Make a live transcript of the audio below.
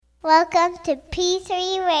Welcome to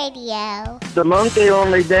P3 Radio. The monkey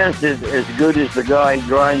only dances as good as the guy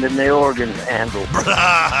grinding the organ handle. Brother.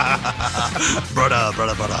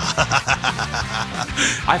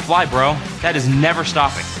 I fly, bro. That is never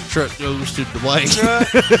stopping. Truck goes to Dwayne.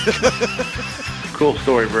 Cool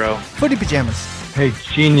story, bro. Footy pajamas. Hey,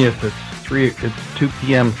 genius, it's 2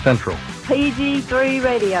 p.m. Central. PG3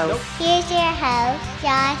 Radio. Here's your host,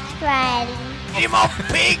 Josh Riley. Get him off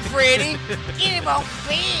big, Freddy. Get him on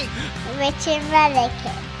big. Richard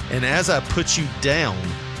Mullican. And as I put you down,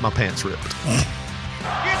 my pants ripped. It's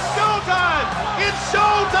showtime! It's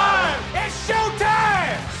showtime! It's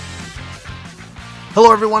showtime!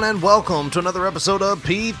 Hello, everyone, and welcome to another episode of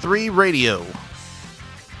P3 Radio.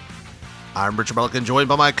 I'm Richard Mullican, joined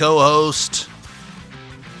by my co-host,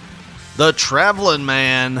 the traveling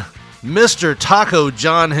man, Mr. Taco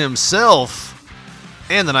John himself,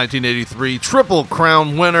 and the 1983 Triple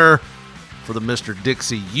Crown winner for the Mr.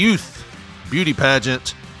 Dixie Youth Beauty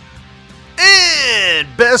Pageant, and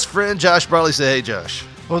best friend Josh Bradley. Say hey, Josh.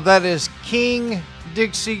 Well, that is King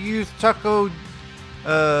Dixie Youth Taco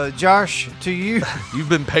Josh to you. You've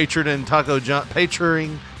been patronizing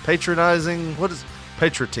what is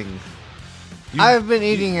patroting? I've been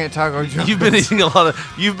eating at Taco John's. You've been eating a lot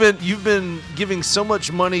of. You've been giving so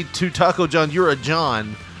much money to Taco John. You're a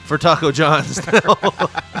John for Taco John's now.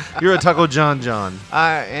 You're a Taco John.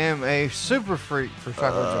 I am a super freak for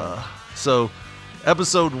Taco John. So,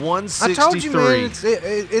 episode 163. I told you, man,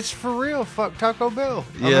 it's for real. Fuck Taco Bell.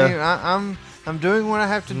 Yeah. I mean, I'm doing what I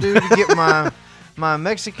have to do to get my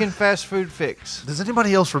Mexican fast food fix. Does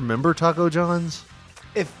anybody else remember Taco John's?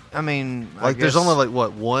 There's only like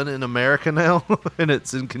what, one in America now, and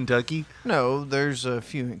it's in Kentucky. No, there's a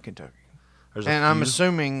few in Kentucky, I'm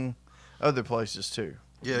assuming other places too.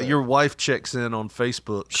 Yeah, but your wife checks in on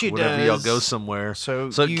Facebook whenever y'all go somewhere, so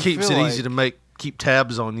it keeps it easy to keep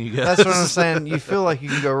tabs on you guys. That's what I'm saying. You feel like you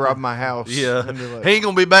can go rob my house. Yeah, like, he ain't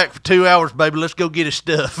gonna be back for 2 hours, baby. Let's go get his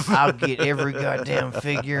stuff. I'll get every goddamn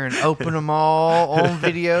figure and open them all on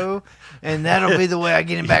video, and that'll be the way I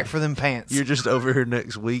get him back for them pants. You're just over here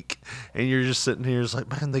next week, and you're just sitting here. It's like,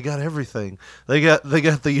 man, they got everything. They got the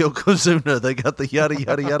Yokozuna. They got the yada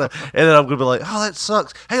yada yada. And then I'm gonna be like, oh, that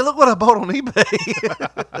sucks. Hey, look what I bought on eBay.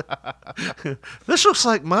 This looks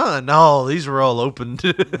like mine. No, these were all opened.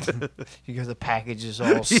 You got the packages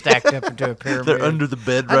all stacked up into a pyramid. They're under the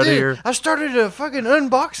bed right here. I started a fucking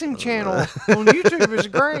unboxing channel on YouTube. It's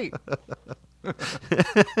great.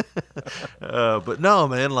 But no,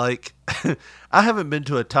 man, like I haven't been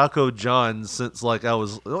to a Taco John's since like I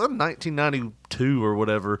was 1992 or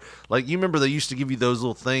whatever. Like, you remember they used to give you those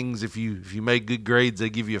little things if you made good grades, they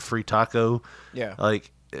give you a free taco. Yeah,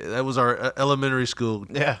 like that was our elementary school.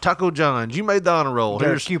 Yeah, Taco John's. You made the honor roll.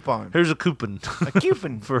 Here's a coupon. Here's a coupon. A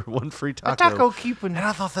coupon for one free taco. A taco coupon. And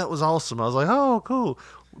I thought that was awesome. I was like, oh, cool.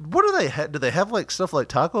 What do they have? Do they have like stuff like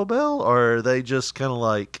Taco Bell, or are they just kind of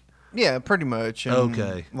like? Yeah, pretty much. And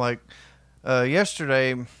okay. Like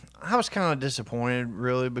yesterday, I was kind of disappointed,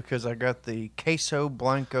 really, because I got the Queso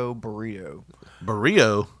Blanco burrito.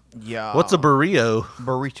 Burrito? Yeah. What's a burrito?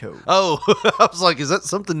 Burrito. Oh, I was like, is that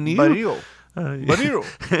something new? Burrito. Burrito.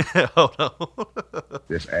 Oh, no.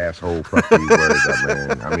 This asshole fuck these words up,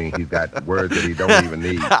 man. I mean, he's got words that he don't even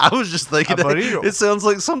need. I was just thinking, it sounds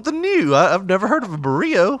like something new. I've never heard of a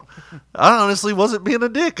burrito. I honestly wasn't being a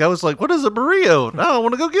dick. I was like, what is a burrito? I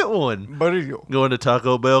want to go get one. Burrito. Going to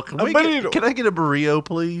Taco Bell. Can I get a burrito,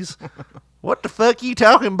 please? What the fuck are you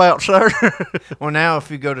talking about, sir? Well, now if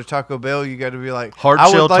you go to Taco Bell, you got to be like, hard I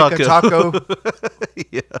shell would like taco. A taco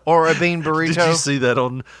Yeah. Or a bean burrito. Did you see that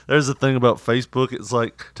on? There's a thing about Facebook. It's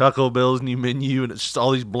like Taco Bell's new menu, and it's just all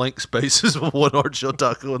these blank spaces with one hard shell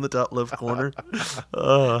taco in the top left corner.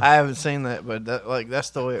 I haven't seen that, but that's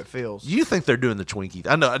the way it feels. You think they're doing the Twinkie?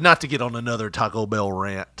 I know, not to get on another Taco Bell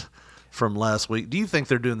rant from last week. Do you think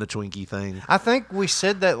they're doing the Twinkie thing? I think we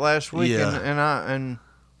said that last week, yeah. and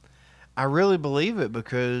I really believe it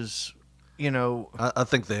because, you know, I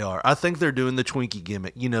think they are. I think they're doing the Twinkie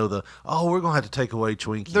gimmick. You know, we're gonna have to take away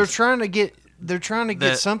Twinkies. They're trying to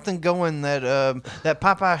get something going that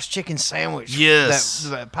Popeye's chicken sandwich. Yes,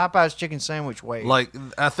 that Popeye's chicken sandwich way. Like,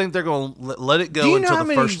 I think they're gonna let it go until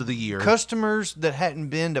the first of the year. Customers that hadn't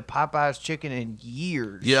been to Popeye's chicken in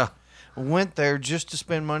years. Yeah. went there just to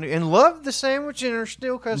spend money and loved the sandwich and are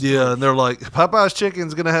still customers. Yeah, and they're like, Popeye's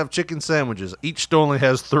Chicken's going to have chicken sandwiches. Each store only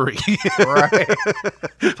has 3. Right.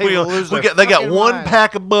 They got one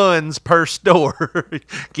pack of buns per store.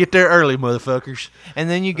 Get there early, motherfuckers. And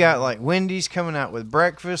then you got like Wendy's coming out with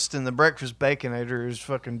breakfast, and the breakfast Baconator is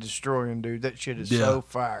fucking destroying, dude. That shit is so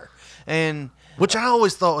fire. And which I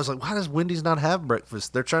always thought was like, why does Wendy's not have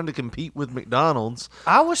breakfast? They're trying to compete with McDonald's.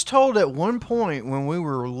 I was told at one point when we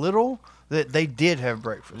were little that they did have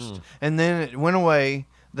breakfast, and then it went away.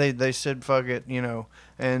 They said fuck it,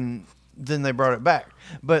 and then they brought it back.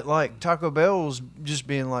 But like Taco Bell's just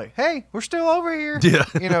being like, hey, we're still over here.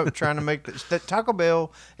 Yeah. Trying to make that Taco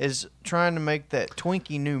Bell is trying to make that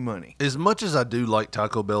Twinkie new money. As much as I do like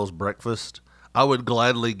Taco Bell's breakfast, I would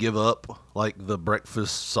gladly give up like the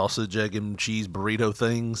breakfast sausage, egg, and cheese burrito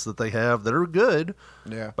things that they have that are good.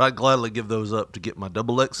 Yeah. But I'd gladly give those up to get my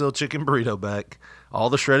double XL chicken burrito back, all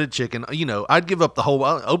the shredded chicken. I'd give up the whole.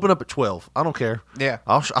 I'll open up at 12. I don't care. Yeah.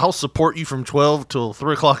 I'll support you from 12 till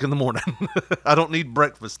 3 o'clock in the morning. I don't need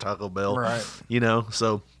breakfast Taco Bell. Right.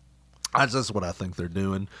 So that's what I think they're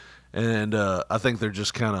doing, and I think they're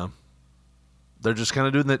just kind of. They're just kind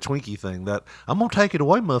of doing that Twinkie thing that I'm going to take it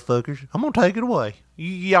away, motherfuckers. I'm going to take it away.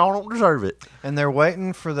 Y'all don't deserve it. And they're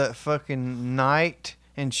waiting for that fucking knight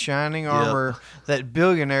in shining armor, that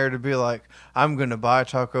billionaire to be like, I'm going to buy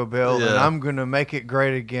Taco Bell and I'm going to make it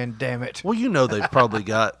great again, damn it. Well, they've probably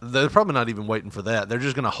they're probably not even waiting for that. They're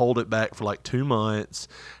just going to hold it back for like 2 months.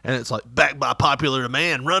 And it's like, backed by popular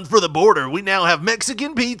demand, run for the border. We now have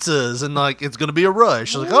Mexican pizzas. And like, it's going to be a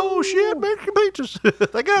rush. It's like, oh shit, Mexican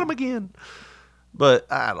pizzas. They got them again. But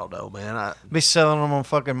I don't know, man. Be selling them on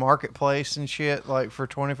fucking Marketplace and shit, like for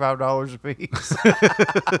 $25 a piece.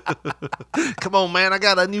 Come on, man! I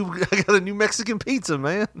got a new Mexican pizza,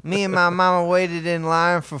 man. Me and my mama waited in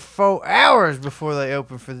line for 4 hours before they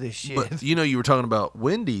opened for this shit. But you were talking about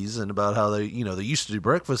Wendy's and about how they used to do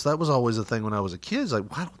breakfast. That was always a thing when I was a kid. It's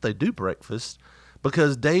like, why don't they do breakfast?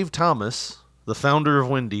 Because Dave Thomas, the founder of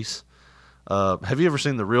Wendy's. Have you ever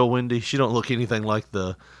seen the real Wendy? She don't look anything like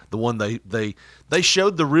the one they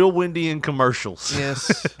showed the real Wendy in commercials.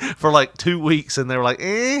 Yes. For like 2 weeks, and they were like,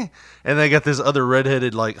 and they got this other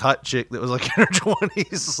redheaded like hot chick that was like in her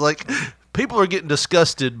 20s. It's like people are getting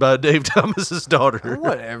disgusted by Dave Thomas's daughter.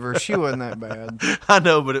 Whatever, she wasn't that bad. I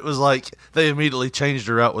know, but it was like they immediately changed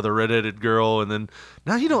her out with a redheaded girl, and then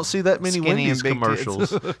now you don't see that many Skinny Wendy's and big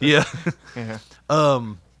commercials. Yeah.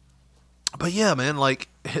 But yeah, man, like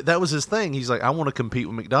that was his thing. He's like, I want to compete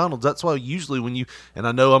with McDonald's. That's why usually when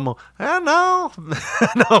I know I'm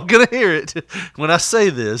gonna hear it when I say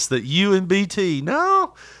this, that you and BT,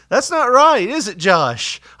 no, that's not right, is it,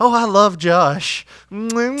 Josh? Oh, I love Josh.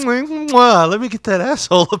 Let me get that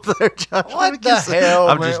asshole up there, Josh. What the hell,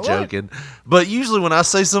 I'm man? just joking. But usually when I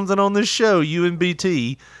say something on this show, you and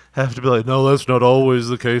BT have to be like, no, that's not always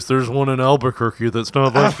the case. There's one in Albuquerque that's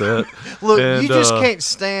not like that. Look, and, you just can't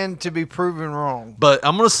stand to be proven wrong. But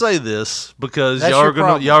I'm going to say this because That's y'all are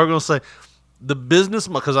your going to say the business,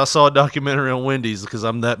 because I saw a documentary on Wendy's because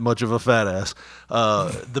I'm that much of a fat ass.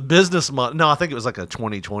 The business model, no, I think it was like a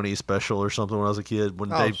 2020 special or something when I was a kid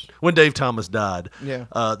when Dave Thomas died. Yeah.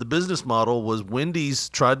 The business model was Wendy's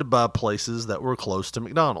tried to buy places that were close to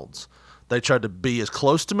McDonald's. They tried to be as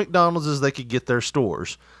close to McDonald's as they could get their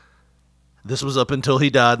stores. This was up until he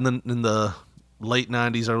died in the late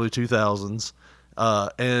 90s, early 2000s.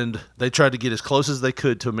 And they tried to get as close as they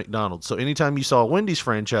could to a McDonald's. So anytime you saw a Wendy's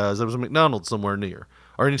franchise, there was a McDonald's somewhere near.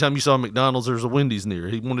 Or anytime you saw a McDonald's, there was a Wendy's near.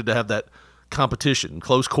 He wanted to have that competition,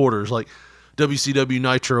 close quarters, like WCW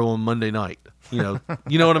Nitro on Monday night. You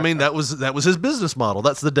know what I mean? That was his business model.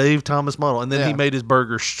 That's the Dave Thomas model. And then he made his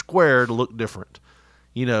burger square to look different.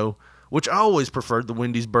 Which I always preferred the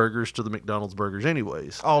Wendy's burgers to the McDonald's burgers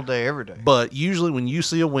anyways. All day, every day. But usually when you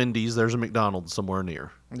see a Wendy's, there's a McDonald's somewhere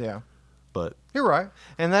near. Yeah. But you're right.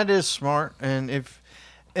 And that is smart. And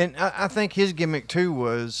I think his gimmick too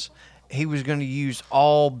was he was going to use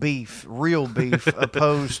all beef, real beef,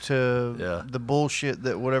 opposed to the bullshit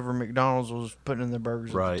that whatever McDonald's was putting in their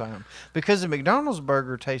burgers at the time. Because the McDonald's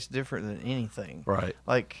burger tastes different than anything. Right.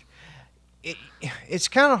 Like, it's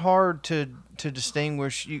kind of hard to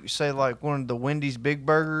distinguish, you say, like one of the Wendy's big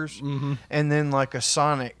burgers and then like a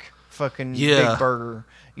Sonic fucking big burger.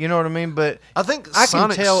 You know what I mean? But I think I can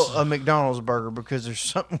tell a McDonald's burger because there's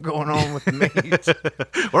something going on with the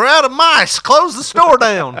meat. We're out of mice. Close the store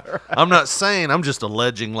down. Right. I'm not saying. I'm just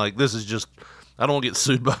alleging. Like this is just. I don't get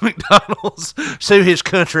sued by McDonald's. Sue his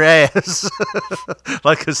country ass.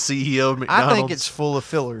 Like a CEO of McDonald's. I think it's full of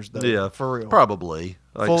fillers, though. Yeah, for real. Probably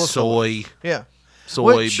like full soy. Yeah,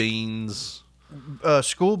 soybeans.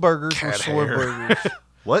 School burgers Cat were soy hair. burgers.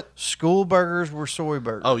 What? School burgers were soy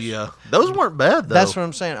burgers. Oh yeah, those weren't bad though. That's what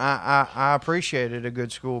I'm saying. I appreciated a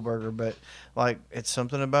good school burger, but like it's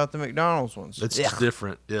something about the McDonald's ones. It's just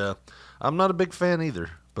different. Yeah, I'm not a big fan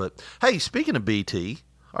either. But hey, speaking of BT,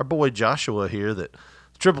 our boy Joshua here, that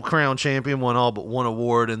Triple Crown champion, won all but one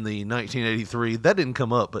award in the 1983. That didn't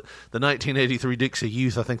come up, but the 1983 Dixie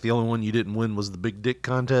Youth, I think the only one you didn't win was the Big Dick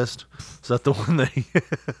contest. Is that the one they...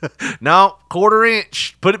 No, 1/4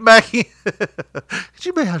 inch. Put it back in. Could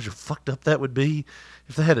you imagine how fucked up that would be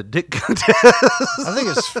if they had a dick contest? I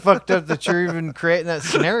think it's fucked up that you're even creating that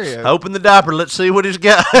scenario. Open the diaper. Let's see what he's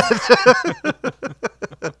got.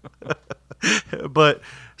 But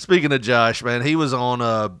speaking of Josh, man, he was on...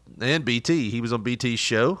 and BT. He was on BT's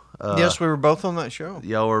show. Yes, we were both on that show.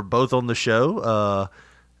 Y'all were both on the show.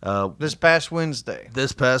 This past Wednesday.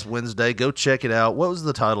 Go check it out. What was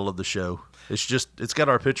the title of the show? It's got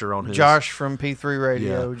our picture on his. Josh from P3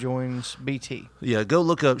 Radio joins BT. Yeah, go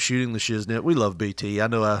look up Shooting the Shiznit. We love BT. I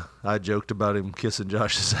know I joked about him kissing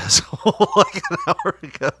Josh's asshole like an hour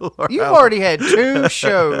ago. You've already had 2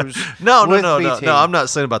 shows. No, BT. I'm not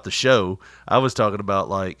saying about the show. I was talking about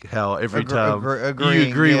like how every time you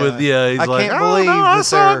agree with, he's I like, can't believe I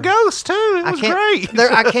saw a ghost too. It was great.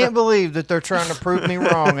 I can't believe that they're trying to prove me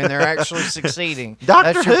wrong and they're actually succeeding.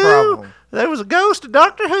 Doctor That's your Who. problem. There was a ghost of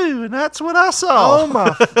Doctor Who, and that's what I saw. Oh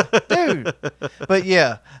my, dude! But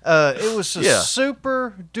yeah, it was a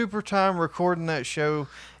super duper time recording that show.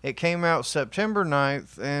 It came out September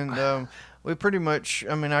 9th, and we pretty much,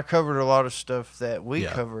 I covered a lot of stuff that we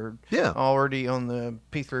covered already on the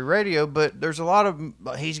P3 Radio, but there's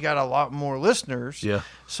he's got a lot more listeners. Yeah.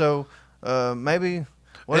 So maybe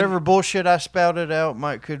whatever bullshit I spouted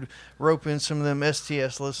out could rope in some of them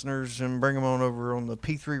STS listeners and bring them on over on the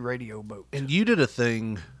P3 Radio boat. And you did a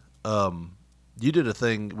thing. You did a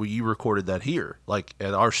thing where you recorded that here, like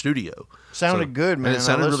at our studio. Sounded good, man. And it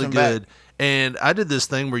sounded really good. And I did this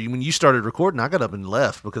thing where when you started recording, I got up and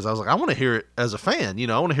left because I was like, I want to hear it as a fan.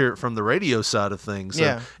 I want to hear it from the radio side of things.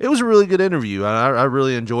 So it was a really good interview. I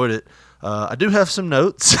really enjoyed it. I do have some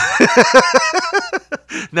notes.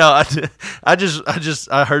 No,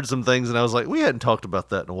 I heard some things and I was like, we hadn't talked about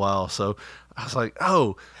that in a while. So I was like,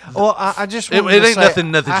 oh. Well, I just it ain't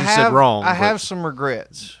nothing that you said wrong. I have some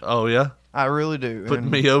regrets. Oh, yeah? I really do. Putting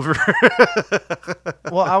me over?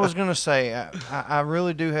 Well, I was going to say, I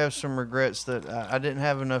really do have some regrets that I didn't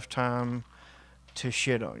have enough time to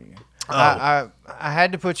shit on you. Oh. I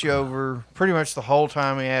had to put you over pretty much the whole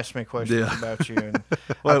time he asked me questions about you. And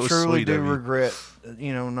well, I truly do regret,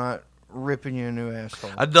 not ripping you a new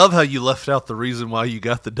asshole. I love how you left out the reason why you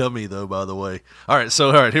got the dummy, though, by the way. All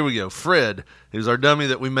right, here we go. Fred, who's our dummy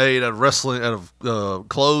that we made out of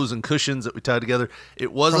clothes and cushions that we tied together.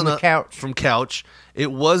 It wasn't from couch.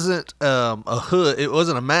 It wasn't a hood. It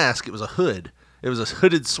wasn't a mask. It was a hood. It was a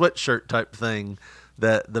hooded sweatshirt type thing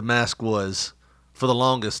that the mask was for the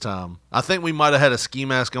longest time. I think we might have had a ski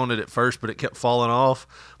mask on it at first, but it kept falling off.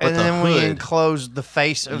 But and then we enclosed the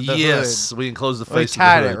face of the hood. Yes, we enclosed the face of the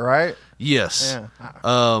hood. We tied it, right? Yes.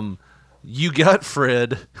 Yeah. You got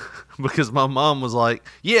Fred because my mom was like,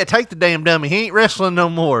 yeah, take the damn dummy. He ain't wrestling no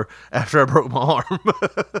more after I broke my arm.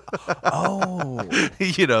 Oh.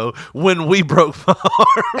 When we broke my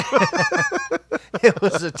arm. It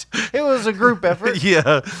was a group effort.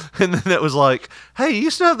 Yeah. And then it was like, hey,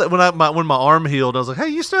 you still have that? When my arm healed, I was like, hey,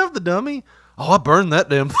 you still have the dummy? Oh, I burned that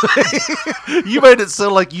damn thing. You made it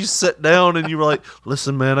sound like you sat down and you were like,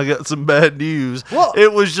 listen, man, I got some bad news. Well,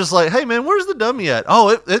 it was just like, hey, man, where's the dummy at? Oh,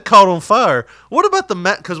 it caught on fire. What about the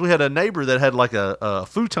mat? Because we had a neighbor that had like a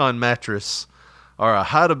futon mattress or a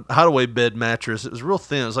hideaway bed mattress. It was real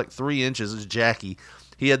thin. It was like 3 inches. It was Jackie.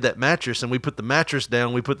 He had that mattress, and we put the mattress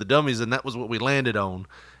down. We put the dummies, and that was what we landed on.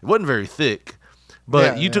 It wasn't very thick.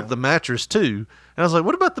 But you took the mattress, too. And I was like,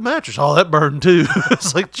 what about the mattress? Oh, that burned, too.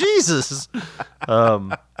 It's like, Jesus.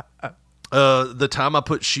 The time I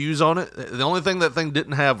put shoes on it, the only thing that thing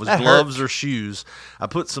didn't have was gloves or shoes. I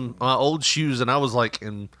put my old shoes, and I was like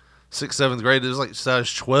in 6th, 7th grade. It was like size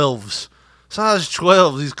 12s. Size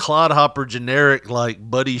 12, these Clodhopper generic, like,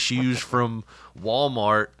 buddy shoes from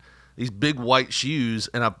Walmart. These big white shoes,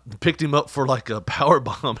 and I picked him up for like a power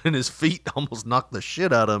bomb, and his feet almost knocked the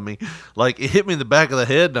shit out of me. Like, it hit me in the back of the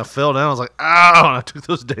head, and I fell down. I was like, ow, and I took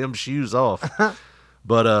those damn shoes off.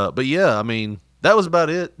 But yeah, I mean, that was about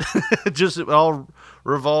it. It all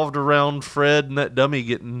revolved around Fred and that dummy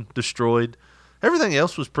getting destroyed. Everything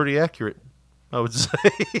else was pretty accurate. I would say.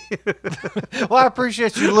 Well, I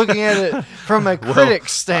appreciate you looking at it from a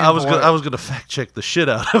critic's standpoint. I was gonna fact check the shit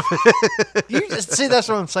out of it. You just, see, that's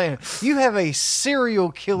what I'm saying. You have a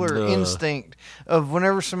serial killer instinct of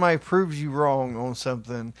whenever somebody proves you wrong on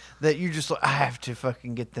something that you just like, I have to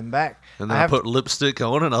fucking get them back. And then I put lipstick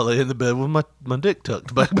on and I lay in the bed with my dick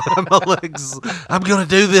tucked back behind my legs. I'm gonna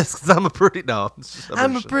do this because I'm a pretty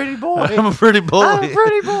I'm a pretty boy. I'm a pretty boy. I'm a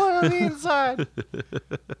pretty boy on the inside.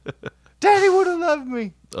 Daddy would have loved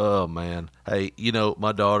me. Oh man. Hey,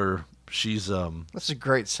 my daughter, she's That's a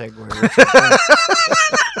great segue.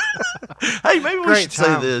 Hey, maybe we should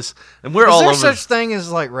say this. And Is there such thing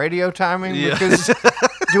as like radio timing? Yeah. Because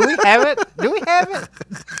do we have it? Do we have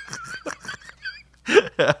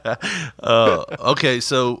it? Okay,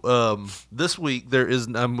 so this week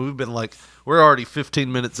we've been like, we're already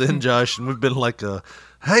 15 minutes in, Josh, and we've been like,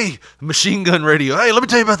 hey, Machine Gun Radio. Hey, let me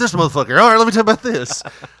tell you about this motherfucker. All right, let me tell you about this.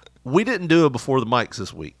 We didn't do it before the mics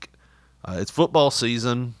this week. It's football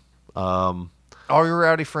season. All your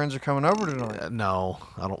rowdy friends are coming over tonight. No,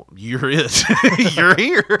 I don't. You're it. You're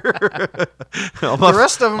here. The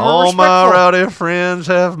rest of them are all respectful. my rowdy friends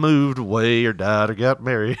have moved away or died or got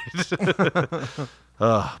married.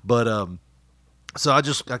 So I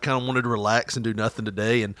kind of wanted to relax and do nothing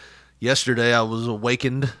today. And yesterday I was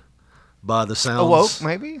awakened by the sounds.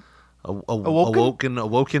 Maybe?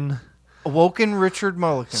 Awoken. Awoken Richard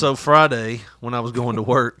Mulligan. So Friday, when I was going to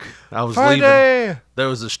work, I was leaving. There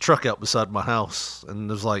was this truck out beside my house, and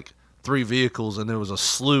there's like 3 vehicles, and there was a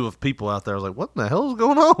slew of people out there. I was like, what the hell is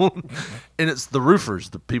going on? And it's the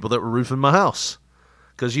roofers, the people that were roofing my house.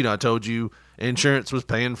 Because, I told you insurance was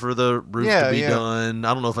paying for the roof to be done.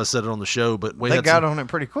 I don't know if I said it on the show, but they got on it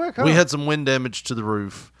pretty quick, huh? We had some wind damage to the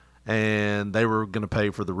roof, and they were going to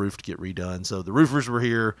pay for the roof to get redone. So the roofers were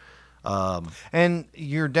here. And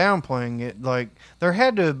you're downplaying it. Like, there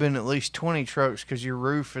had to have been at least 20 trucks because your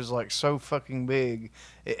roof is like so fucking big,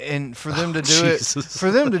 and for them to do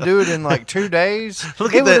it in like 2 days,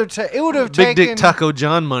 it would have taken Big Dick Taco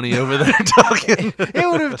John money over there talking. it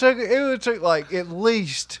would have took like at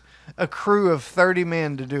least a crew of 30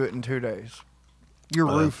 men to do it in 2 days. Your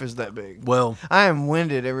roof is that big. Well, I am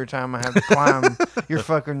winded every time I have to climb your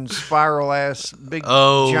fucking spiral ass big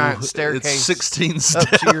giant staircase. It's 16 up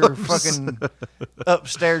steps to your fucking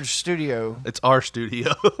upstairs studio. It's our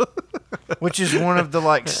studio, which is one of the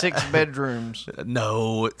like 6 bedrooms.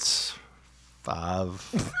 No, it's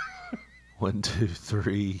 5. 1, 2,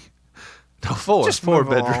 3. No, 4. Just 4 move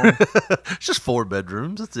bedrooms. It's just 4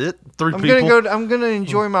 bedrooms. That's it. 3 I'm people. I'm gonna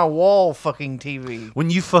enjoy my wall fucking TV. When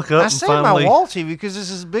you fuck up, I say my wall TV because it's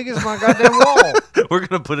as big as my goddamn wall. We're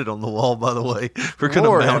gonna put it on the wall. By the way, we're gonna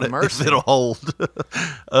mount it if it'll hold.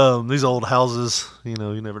 These old houses, you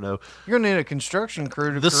never know. You're gonna need a construction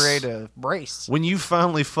crew to create a brace. When you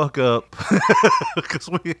finally fuck up, because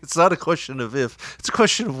it's not a question of if, it's a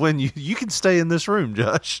question of when. You can stay in this room,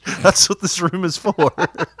 Josh. That's what this room is for.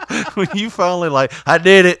 When you finally I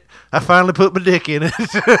did it. I finally put my dick in it.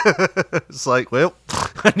 It's like, well,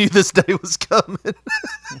 I knew this day was coming.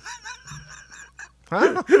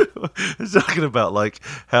 Huh? It's talking about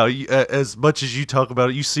how you, as much as you talk about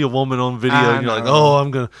it, you see a woman on video and you're like,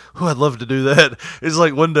 oh, I'd love to do that. It's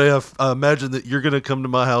like one day I imagine that you're going to come to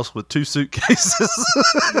my house with 2 suitcases.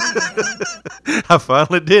 I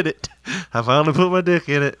finally did it. I finally put my dick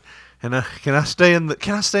in it. And can I stay in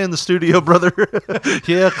the studio, brother?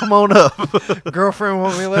 Yeah, come on up. Girlfriend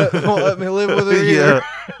won't let me live with her either.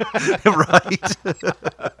 Yeah, right.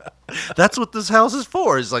 That's what this house is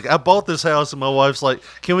for. It's like I bought this house and my wife's like,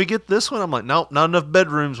 "Can we get this one?" I'm like, "Nope, not enough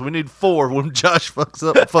bedrooms. We need 4 when Josh fucks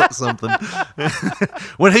up, fuck something."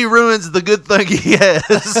 When he ruins the good thing he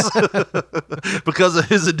has because of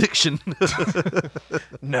his addiction.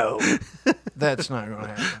 No, that's not going to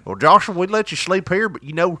happen. Well, Joshua, we'd let you sleep here, but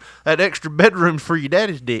that extra bedroom's for your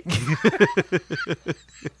daddy's dick.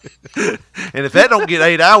 And if that don't get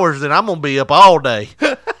 8 hours, then I'm gonna be up all day.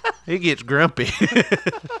 He gets grumpy.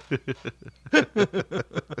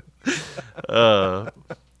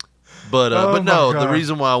 But no, the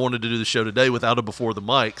reason why I wanted to do the show today without a before the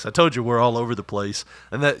mics, I told you we're all over the place,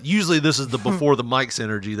 and that usually this is the before the mics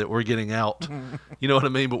energy that we're getting out. You know what I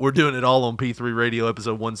mean? But we're doing it all on P3 Radio,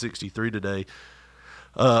 episode 163 today.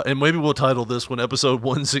 And maybe we'll title this one episode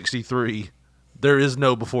 163. There is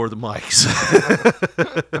no before the mics.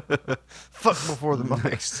 Fuck before the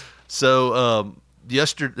mics. So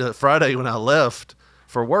Friday when I left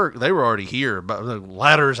for work, they were already here, but the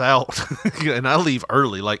ladder's out, and I leave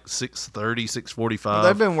early, like 6:30, 6:45. Well,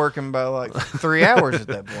 they've been working by like 3 hours at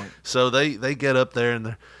that point. So they get up there,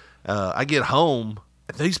 and I get home,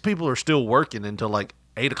 and these people are still working until like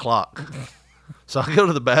 8 o'clock. So I go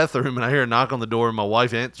to the bathroom and I hear a knock on the door and my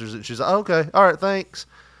wife answers it. She's like, okay, all right, thanks.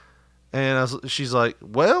 And she's like,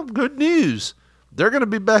 well, good news. They're going to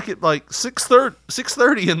be back at like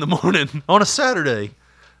 6:30 in the morning on a Saturday.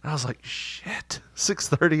 And I was like, shit,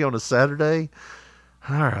 6:30 on a Saturday?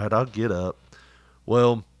 All right, I'll get up.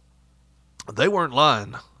 Well, they weren't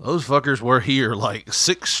lying. Those fuckers were here like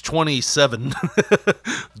 6:27.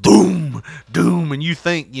 Doom. And you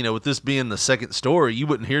think, with this being the second story, you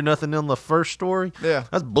wouldn't hear nothing in the first story? Yeah.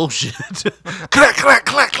 That's bullshit. Clack, clack,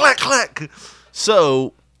 clack, clack, clack.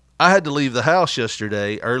 So I had to leave the house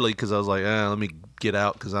yesterday early because I was like, let me get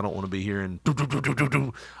out because I don't want to be hearing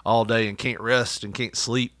all day and can't rest and can't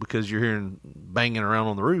sleep because you're hearing banging around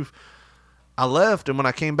on the roof. I left, and when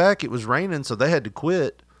I came back, it was raining, so they had to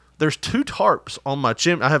quit. There's 2 tarps on my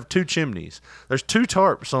chimney. I have 2 chimneys. There's 2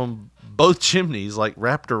 tarps on both chimneys, like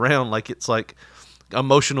wrapped around like it's like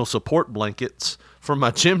emotional support blankets for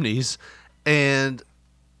my chimneys. And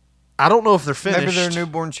I don't know if they're finished. Maybe they're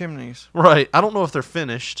newborn chimneys. Right. I don't know if they're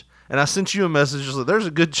finished. And I sent you a message. Like, there's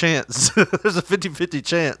a good chance, there's a 50-50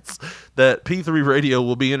 chance that P3 Radio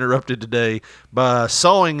will be interrupted today by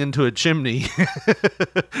sawing into a chimney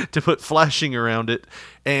to put flashing around it.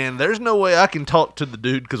 And there's no way I can talk to the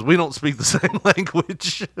dude because we don't speak the same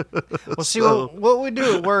language. Well, see, what we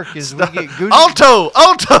do at work is we get Google. Alto!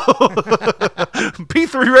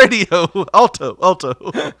 P3 Radio! Alto!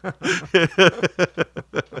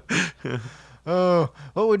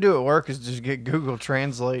 What we do at work is just get Google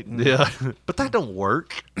Translate. Yeah, but that don't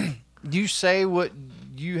work. You say what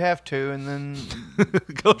you have to, and then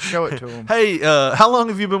show it to him. Hey, how long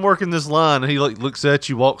have you been working this line? And he looks at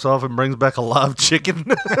you, walks off, and brings back a live chicken.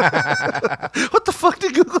 What the fuck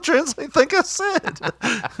did Google Translate think I said?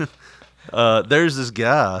 There's this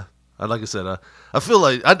guy. Like I said, I feel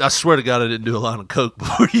like I swear to God I didn't do a line of coke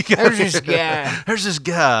before you got There's here. this This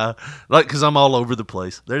guy, like, because I'm all over the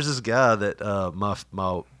place. There's this guy that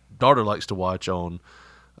my daughter likes to watch on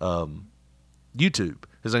YouTube.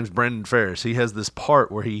 His name's Brandon Ferris. He has this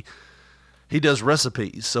part where he does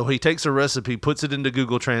recipes. So he takes a recipe, puts it into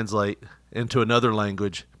Google Translate into another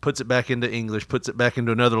language, puts it back into English, puts it back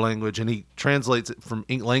into another language, and he translates it from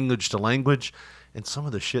language to language. And some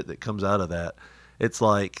of the shit that comes out of that, it's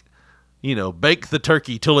like, bake the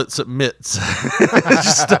turkey till it submits.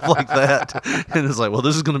 Just stuff like that. And it's like, well,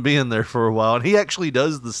 this is going to be in there for a while. And he actually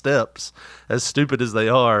does the steps, as stupid as they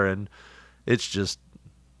are. And it's just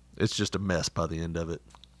a mess by the end of it.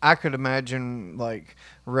 I could imagine like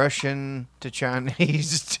Russian to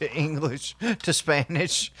Chinese to English to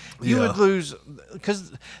Spanish. You would lose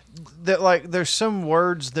because there's some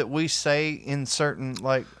words that we say in certain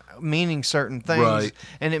meaning certain things, right,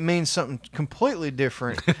 and it means something completely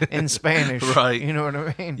different in Spanish. Right. You know what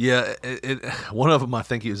I mean? Yeah. One of them, I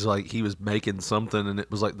think, he was making something, and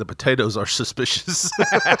it was like, the potatoes are suspicious.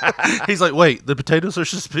 He's like, wait, the potatoes are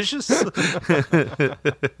suspicious?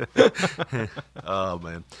 Oh,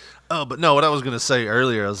 man. Oh, but no, what I was going to say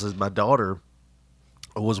earlier is my daughter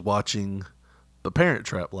was watching The Parent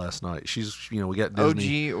Trap last night. She's, we got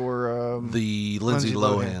Disney. OG or the Lindsay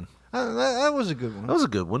Lohan. That was a good one. That was a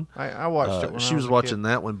good one. I watched it when she was watching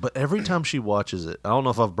that one, but every time she watches it, I don't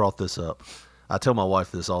know if I've brought this up. I tell my wife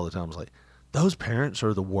this all the time. I was like, those parents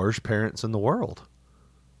are the worst parents in the world.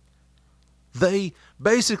 They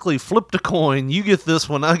basically flipped a coin. You get this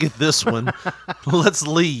one, I get this one. Let's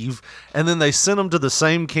leave. And then they send them to the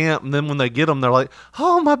same camp, and then when they get them, they're like,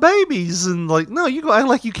 oh, my babies. And like, no, you go act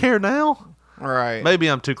like you care now. Right. Maybe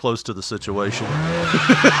I'm too close to the situation.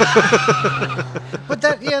 But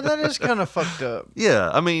that is kind of fucked up.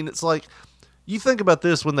 Yeah, I mean, it's like, you think about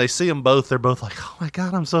this, when they see them both, they're both like, oh my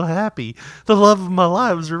God, I'm so happy. The love of my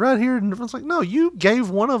lives are right here. And it's like, no, you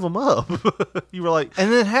gave one of them up. You were like...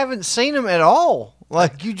 And then haven't seen them at all.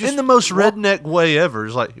 Like, you just... In the most redneck way ever.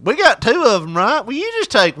 It's like, we got 2 of them, right? Well, you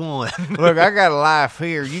just take one. Look, I got a life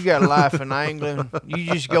here. You got a life in England. You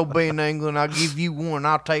just go be in England. I'll give you one.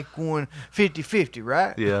 I'll take one 50-50,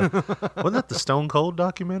 right? Yeah. Wasn't that the Stone Cold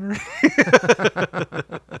documentary?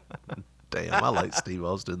 Damn, I like Steve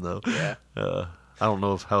Austin, though. Yeah. I don't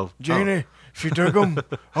know how... Jeannie, she took him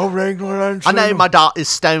over England and I know my dog is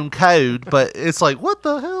Stone Cold, but it's like, what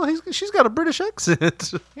the hell? She's got a British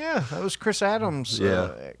accent. Yeah, that was Chris Adams'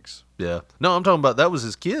 ex. Yeah. No, I'm talking about that was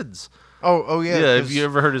his kids. Oh yeah. Yeah, have you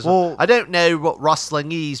ever heard his... Well, I don't know what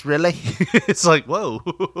rustling is, really. It's like, whoa.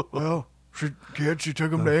 Well, she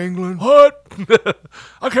took him to England. What?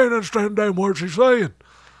 I can't understand damn words she's saying.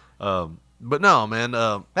 But no, man.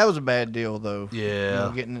 That was a bad deal, though.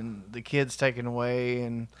 Yeah. Getting the kids taken away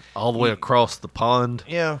and... All the way across the pond.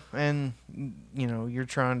 Yeah, and, you're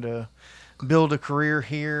trying to build a career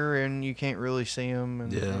here, and you can't really see them.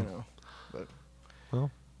 And,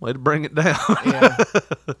 Way to bring it down. Yeah.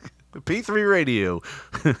 P3 Radio.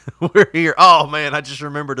 We're here. Oh, man, I just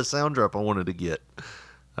remembered a sound drop I wanted to get.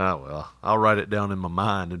 Oh, well, I'll write it down in my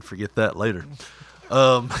mind and forget that later.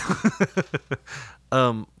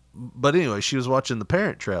 But anyway, she was watching The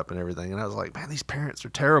Parent Trap and everything, and I was like, man, these parents are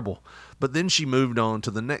terrible. But then she moved on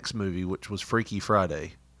to the next movie, which was Freaky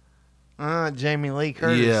Friday. Jamie Lee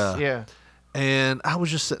Curtis. Yeah. And I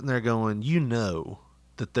was just sitting there going, you know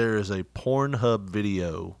that there is a Pornhub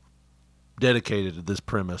video dedicated to this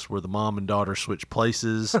premise where the mom and daughter switch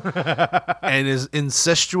places. And as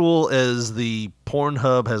incestual as the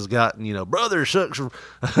Pornhub has gotten, you know, brother sucks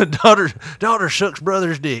daughter sucks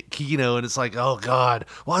brother's dick, you know, and it's like, oh God,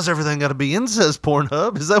 why's everything got to be incest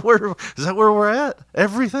Pornhub? Is that where we're at?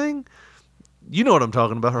 Everything? You know what I'm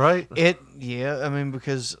talking about, right? Yeah, I mean,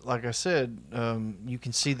 because like I said, you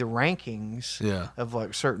can see the rankings of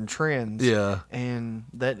like certain trends. Yeah. And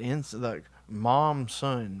that like mom,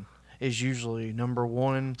 son is usually number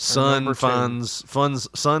one. Son finds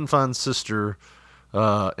sister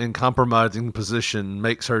in compromising position,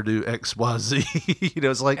 makes her do XYZ. You know,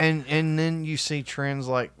 it's like, and then you see trends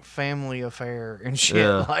like family affair and shit,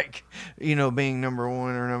 like, you know, being number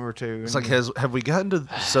one or number two. It's like, have we gotten to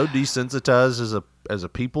so desensitized as a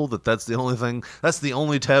people that's the only thing, that's the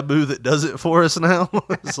only taboo that does it for us now?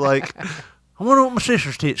 It's like, I wonder what my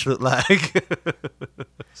sister's tits look like.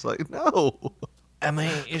 It's like, no. I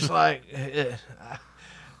mean, it's like,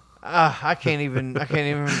 I can't even.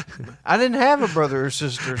 I didn't have a brother or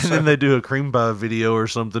sister. So. And then they do a cream pie video or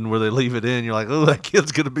something where they leave it in. You're like, oh, that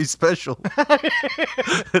kid's gonna be special.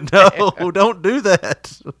 No, don't do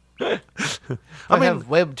that. I mean, have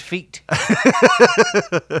webbed feet. You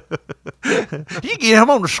get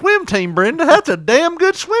him on the swim team, Brenda. That's a damn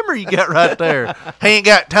good swimmer you got right there. He ain't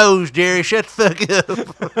got toes, Jerry. Shut the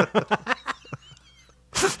fuck up.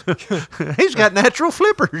 He's got natural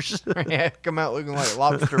flippers. Yeah, come out looking like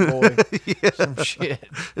Lobster Boy. Some shit.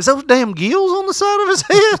 Is those damn gills on the side of his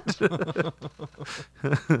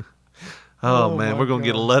head? Oh man, we're gonna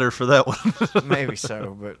get a letter for that one. Maybe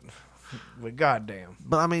so, but goddamn.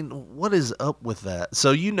 But I mean, what is up with that?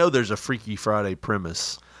 So you know, there's a Freaky Friday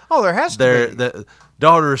premise. Oh, there has to be. The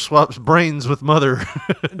daughter swaps brains with mother.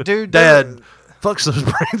 Dude, dad fucks those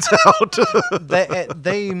brains out.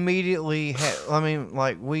 They immediately had, I mean,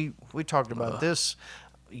 like we talked about this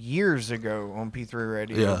years ago on P3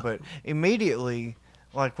 Radio, but immediately,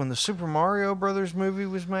 like when the Super Mario Brothers movie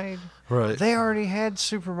was made, they already had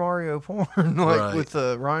Super Mario porn, like with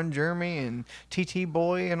Ron Jeremy and TT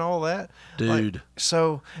Boy and all that. Dude. Like,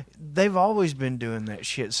 so they've always been doing that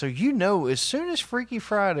shit. So you know, as soon as Freaky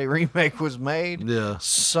Friday remake was made,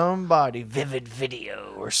 somebody, Vivid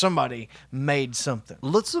Video or somebody made something.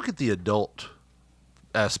 Let's look at the adult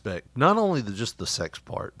aspect, not only just the sex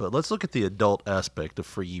part, but let's look at the adult aspect of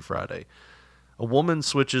Freaky Friday. A woman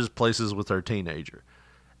switches places with her teenager.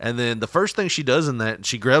 And then the first thing she does in that,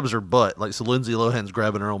 she grabs her butt. Like, so Lindsay Lohan's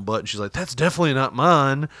grabbing her own butt, and she's like, that's definitely not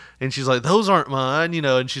mine. And she's like, those aren't mine, you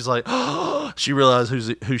know. And she's like, oh, she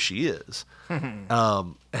realizes who she is. And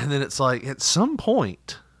then it's like, at some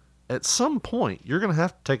point, you're going to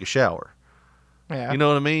have to take a shower. Yeah. You know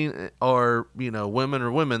what I mean? Or, you know,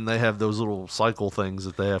 women, they have those little cycle things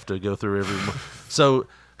that they have to go through every month. So,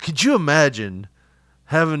 could you imagine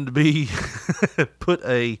having to be put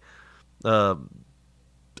a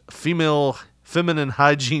feminine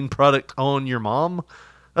hygiene product on your mom?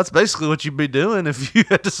 That's basically what you'd be doing if you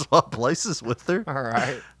had to swap places with her. All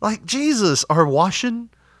right. Like, Jesus, or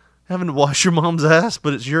having to wash your mom's ass,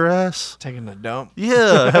 but it's your ass. Taking a dump.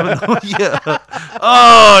 Yeah.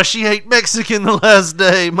 Oh, she ate Mexican the last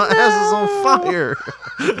day. My ass is on fire.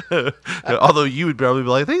 Although you would probably be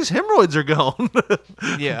like, these hemorrhoids are gone.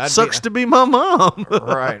 Yeah. Sucks to be my mom.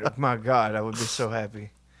 Right. My God, I would be so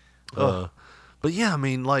happy. But yeah, I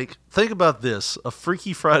mean, like, think about this. A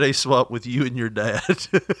Freaky Friday swap with you and your dad.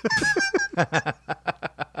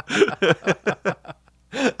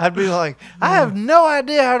 I'd be like, I have no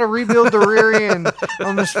idea how to rebuild the rear end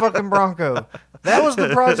on this fucking Bronco. That was the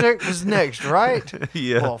project was next, right?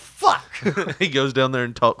 Yeah. Well, fuck. He goes down there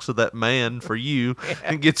and talks to that man for you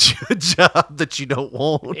and gets you a job that you don't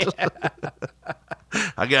want. Yeah.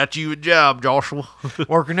 I got you a job, Joshua.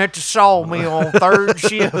 Working at the sawmill on third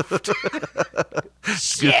shift.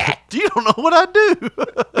 Shit. You don't know what I do.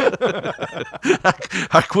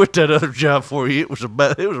 I quit that other job for you. It was a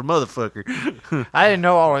motherfucker. I didn't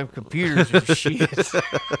know all them computers and shit.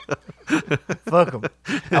 Fuck them.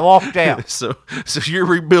 I walked out. So you're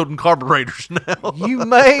rebuilding carburetors now. You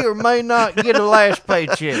may or may not get a last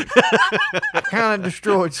paycheck. I kind of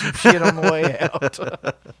destroyed some shit on the way out.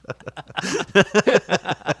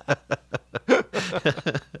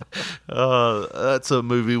 That's a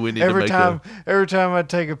movie we need to make. Every time I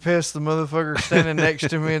take a piss, the motherfucker standing next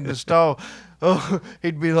to me in the stall,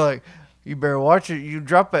 he'd be like, "You better watch it. You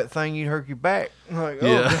drop that thing, you'd hurt your back." I'm like,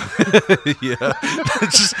 Yeah.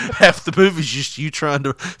 Just half the movie's just you trying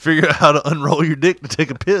to figure out how to unroll your dick to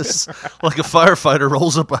take a piss, like a firefighter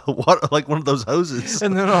rolls up like one of those hoses.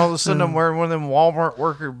 And then all of a sudden I'm wearing one of them Walmart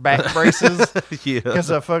worker back braces. Yeah.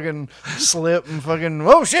 Because I fucking slip and fucking,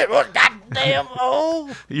 oh shit, what, goddamn,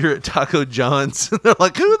 oh. You're at Taco John's and they're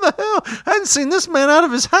like, who the hell? I hadn't seen this man out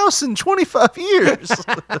of his house in 25 years.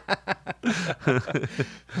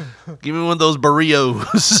 Give me one of those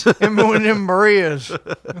burritos. Give me one of them burritos.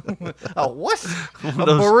 Oh, what? A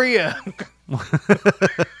burrito.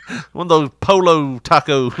 One of those polo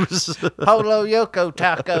tacos. Polo Yoko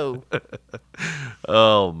taco.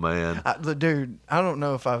 Oh, man. Dude, I don't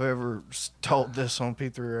know if I've ever told this on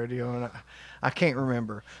P3 Radio, and I can't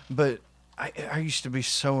remember, but I used to be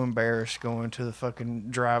so embarrassed going to the fucking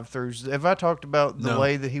drive-thrus. Have I talked about the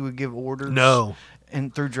way that he would give orders? No.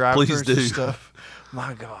 And through drive-thrus and stuff?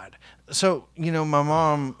 My God. So, my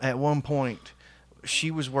mom, at one point,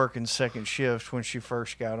 she was working second shift when she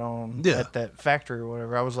first got on at that factory or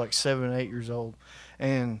whatever. I was like 7, 8 years old.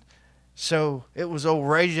 And so it was old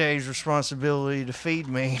Ray J's responsibility to feed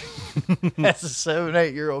me as a 7,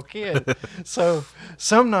 8-year-old kid. So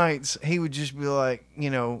some nights he would just be like,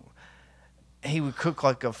 he would cook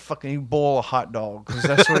like he'd boil a hot dog because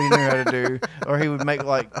that's what he knew how to do. Or he would make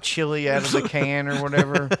like chili out of the can or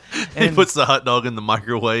whatever. And he puts the hot dog in the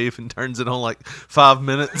microwave and turns it on like 5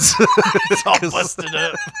 minutes. It's all busted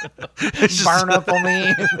up. Burn up on the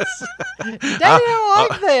ends. They don't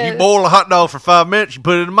like that. You boil a hot dog for 5 minutes, you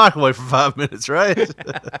put it in the microwave for 5 minutes, right?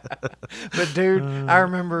 But dude, I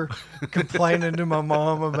remember complaining to my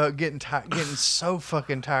mom about getting so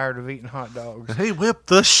fucking tired of eating hot dogs. He whipped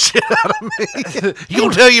the shit out of me. You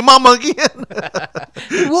gonna tell your mama again?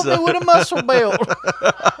 He whooped me with a muscle belt.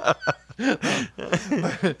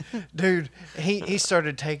 Dude, he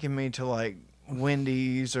started taking me to like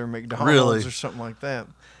Wendy's or McDonald's or something like that.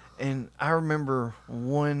 And I remember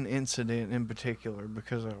one incident in particular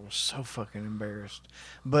because I was so fucking embarrassed.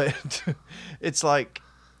 But it's like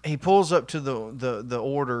he pulls up to the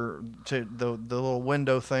order, to the little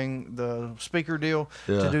window thing, the speaker deal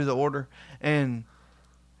to do the order, and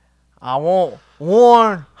I want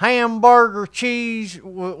one hamburger cheese,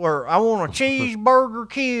 or I want a cheeseburger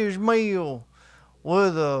kids meal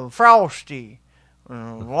with a Frosty,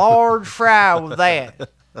 and a large fry with that.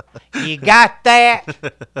 You got that?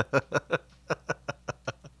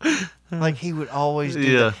 Like he would always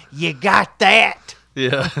do that. You got that?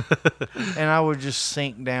 Yeah. And I would just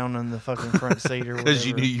sink down in the fucking front seat or whatever. Because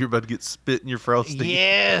you knew you were about to get spit in your Frosty.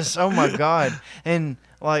 Yes. Oh, my God. And,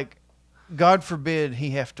 like, God forbid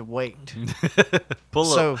he have to wait.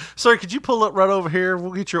 Pull up. Sir, could you pull up right over here?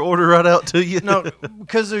 We'll get your order right out to you. No,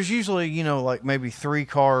 because there's usually, like maybe 3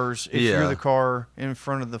 cars if you're the car in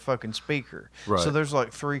front of the fucking speaker. Right. So there's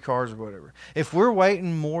like 3 cars or whatever. If we're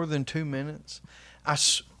waiting more than 2 minutes,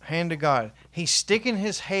 hand to God, he's sticking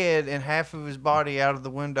his head and half of his body out of the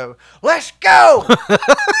window. Let's go!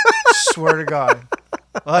 Swear to God.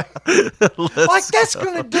 Like that's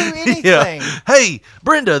going to do anything. Yeah. Hey,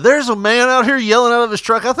 Brenda, there's a man out here yelling out of his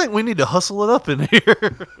truck. I think we need to hustle it up in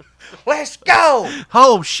here. Let's go.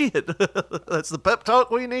 Oh, shit. That's the pep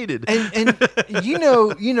talk we needed. And you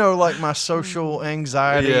know, like my social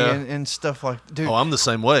anxiety and stuff like that. Dude, I'm the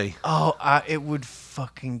same way. It would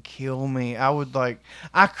fucking kill me.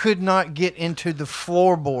 I could not get into the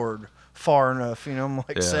floorboard far enough. I'm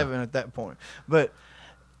like 7 at that point. But,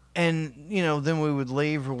 and, then we would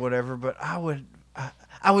leave or whatever. But I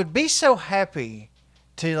would be so happy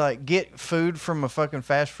to like get food from a fucking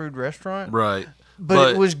fast food restaurant. Right.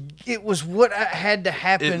 But it was what had to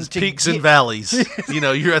happen. It's peaks and valleys.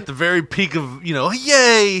 You're at the very peak of,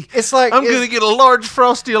 yay. It's like I'm going to get a large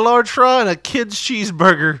Frosty, a large fry, and a kid's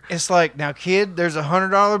cheeseburger. It's like, now, kid, there's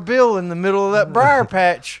 $100 bill in the middle of that briar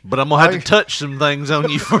patch. But I'm going to have to touch some things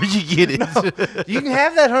on you before you get it. No, you can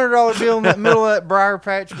have that $100 bill in the middle of that briar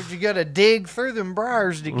patch, but you got to dig through them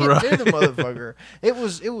briars to get to the motherfucker. It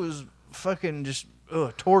was fucking just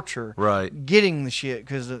torture. Right. Getting the shit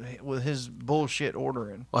because with his bullshit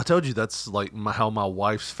ordering. Well, I told you that's like how my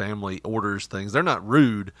wife's family orders things. They're not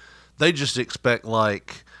rude. They just expect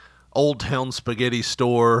like Old Town Spaghetti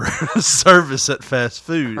Store service at fast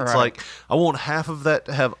food. It's Right. like, I want half of that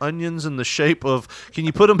to have onions in the shape of, can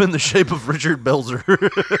you put them in the shape of Richard Belzer?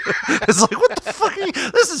 It's like, what the fuck are you,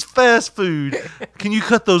 this is fast food. Can you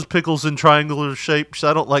cut those pickles in triangular shapes?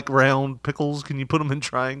 I don't like round pickles. Can you put them in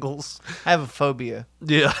triangles? I have a phobia.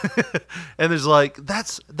 Yeah. And there's like,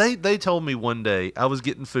 they told me one day, I was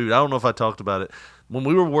getting food. I don't know if I talked about it. When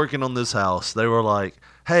we were working on this house, they were like,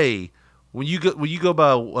 hey, will you go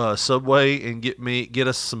by Subway and get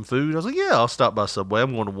us some food? I was like, yeah, I'll stop by Subway.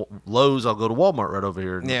 I'm going to Lowe's. I'll go to Walmart right over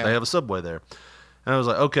here. And Yeah. They have a Subway there. And I was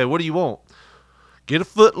like, okay, what do you want? Get a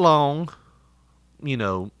foot long,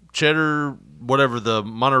 cheddar, whatever the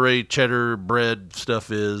Monterey cheddar bread stuff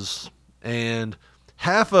is, and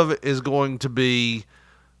half of it is going to be,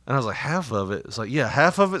 and I was like, half of it? It's like, yeah,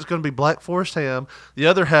 half of it's going to be Black Forest ham. The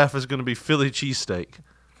other half is going to be Philly cheesesteak.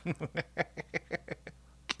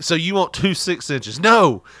 So you want 2 6-inches?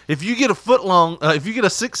 No. If you get a foot long, if you get a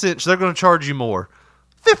 6-inch, they're going to charge you more.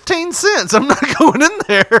 15 cents. I'm not going in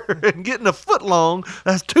there and getting a foot long.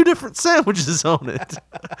 That's 2 different sandwiches on it.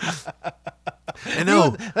 And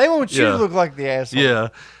They want you Yeah. to look like the asshole. yeah,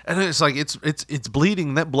 and it's like it's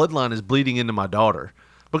bleeding. That bloodline is bleeding into my daughter,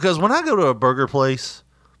 because when I go to a burger place,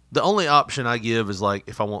 the only option I give is like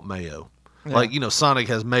if I want mayo. Yeah. Like, Sonic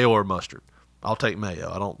has mayo or mustard. I'll take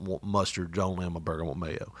mayo. I don't want mustard only on my burger. I want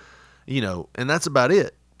mayo. And that's about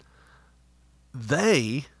it.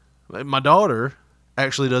 My daughter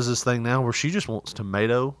actually does this thing now where she just wants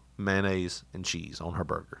tomato, mayonnaise, and cheese on her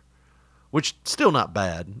burger, which still not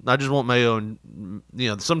bad. I just want mayo, and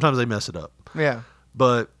sometimes they mess it up. Yeah.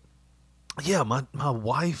 But yeah, my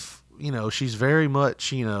wife, she's very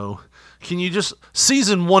much, can you just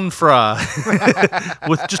season one fry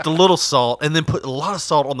with just a little salt and then put a lot of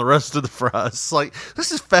salt on the rest of the fries? It's like,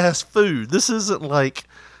 this is fast food. This isn't like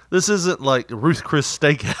Ruth Chris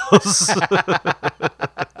Steakhouse.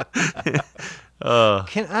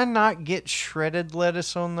 Can I not get shredded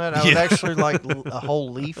lettuce on that? I would actually like a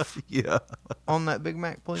whole leaf Yeah. on that Big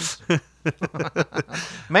Mac, please.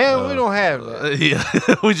 Man, we don't have that.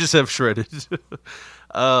 Yeah, we just have shredded.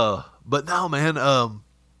 But no, man,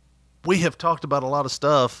 we have talked about a lot of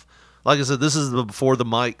stuff. Like I said, this is before the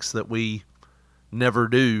mics that we never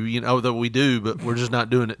do, that we do, but we're just not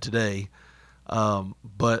doing it today.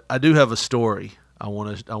 But I do have a story I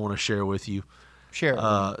want to share with you.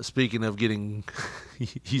 Sure. Speaking of getting,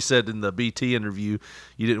 you said in the BT interview,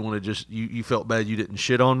 you didn't want to you felt bad you didn't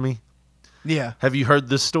shit on me. Yeah. Have you heard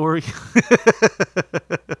this story?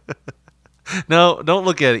 No, don't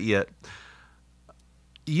look at it yet.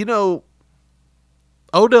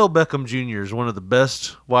 Odell Beckham Jr. is one of the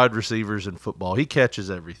best wide receivers in football. He catches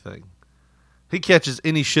everything. He catches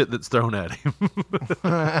any shit that's thrown at him.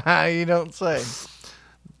 You don't say.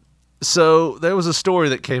 So there was a story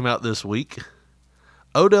that came out this week.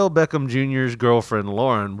 Odell Beckham Jr.'s girlfriend,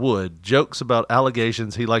 Lauren Wood, jokes about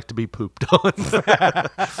allegations he liked to be pooped on.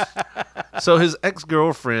 So his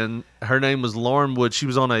ex-girlfriend, her name was Lauren Wood. She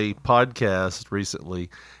was on a podcast recently,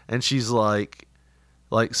 and she's like,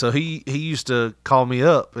 so he used to call me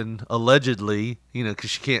up and allegedly, because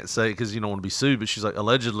she can't say it because you don't want to be sued, but she's like,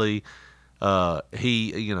 allegedly,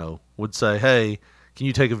 he, would say, hey, can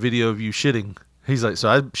you take a video of you shitting? He's like, so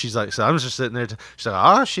I'm just sitting there. She's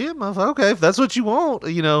like, oh, shit, motherfucker. Okay, if that's what you want,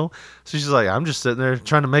 So she's like, I'm just sitting there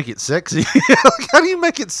trying to make it sexy. Like, how do you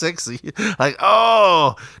make it sexy? Like,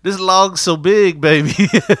 oh, this log's so big, baby.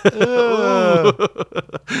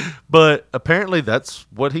 But apparently that's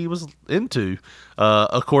what he was into,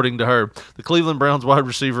 according to her. The Cleveland Browns wide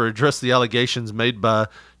receiver addressed the allegations made by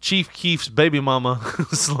Chief Keef's baby mama,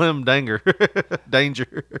 Slim Danger.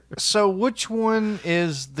 So which one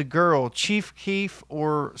is the girl, Chief Keef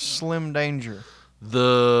or Slim Danger?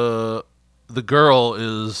 The girl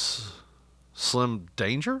is Slim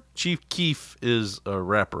Danger? Chief Keef is a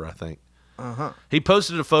rapper, I think. Uh-huh. He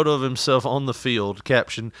posted a photo of himself on the field,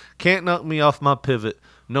 caption, "Can't knock me off my pivot,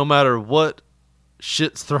 no matter what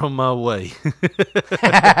shit's thrown my way."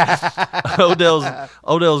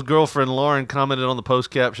 Odell's girlfriend Lauren commented on the post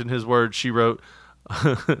caption his words. She wrote,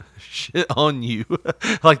 "Shit on you,"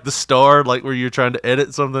 like the star, like where you're trying to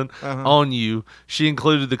edit something on you. She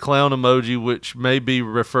included the clown emoji, which may be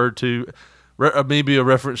referred to, maybe a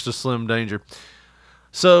reference to Slim Danger.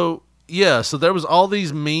 So yeah, so there was all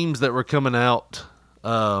these memes that were coming out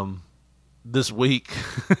this week,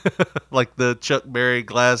 like the Chuck Berry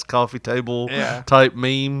glass coffee table type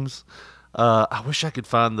memes. I wish I could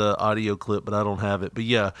find the audio clip, but I don't have it. But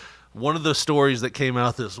yeah, one of the stories that came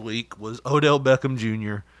out this week was Odell Beckham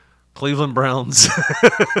Jr., Cleveland Browns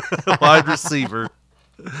wide receiver,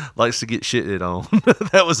 likes to get shitted on.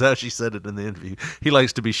 That was how she said it in the interview. He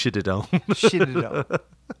likes to be shitted on. Shitted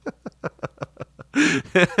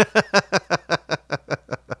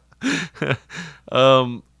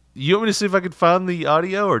on. You want me to see if I can find the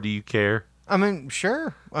audio, or do you care? I mean,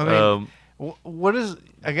 sure. I mean, what is?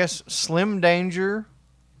 I guess Slim Danger.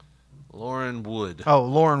 Lauren Wood. Oh,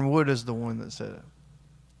 Lauren Wood is the one that said it.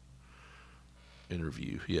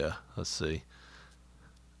 Interview. Yeah, let's see.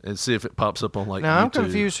 And see if it pops up on like now, YouTube. I'm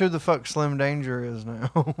confused who the fuck Slim Danger is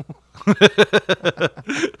now.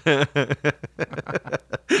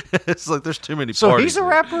 It's like there's too many so parties. So he's a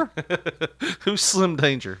rapper? Who's Slim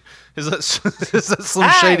Danger? Is that Slim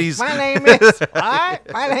Shady's? My name is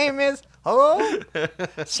what? My name is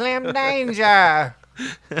Slim Danger.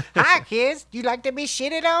 Hi kids, you like to be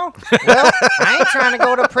shitted on? Well, I ain't trying to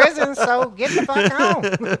go to prison, so get the fuck home.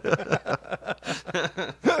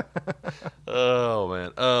 Oh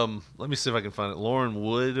man. Let me see if I can find it. Lauren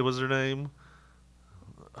Wood was her name.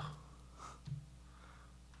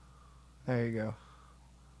 There you go.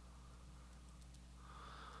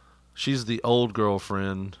 She's the old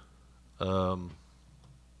girlfriend.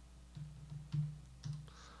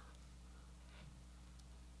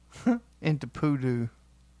 Into Poodoo.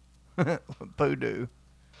 Poodoo.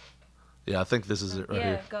 Yeah, I think this is it right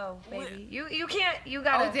here. Yeah, go, baby. You can't. You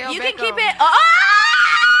gotta. Odell You can Beckham. keep it.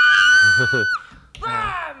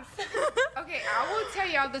 Bombs. Okay, I will tell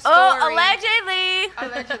y'all the story. Oh, allegedly.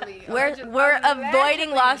 Allegedly. We're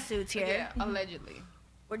avoiding lawsuits here. Yeah, allegedly.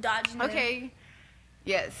 We're dodging it. Okay.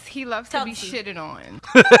 Yes, he loves to be shitted on.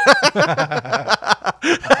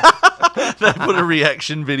 They put a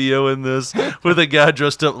reaction video in this with a guy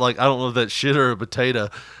dressed up like, I don't know if that's shit or a potato,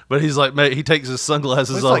 but he's like, he takes his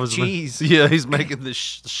sunglasses off. Like cheese. Yeah, he's making this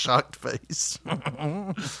shocked face.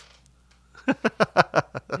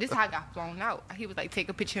 This how I got flown out. He was like, take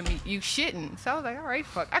a picture of me. You shitting. So I was like, all right,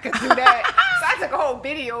 fuck. I could do that. So I took a whole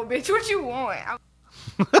video, bitch. What you want?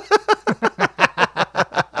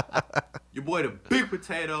 Your boy, the big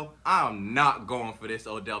potato. I'm not going for this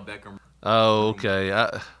Odell Beckham. Oh, okay.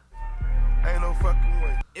 Ain't no fucking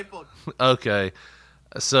way. Okay.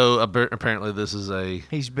 So apparently this is a...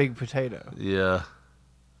 He's big potato. Yeah.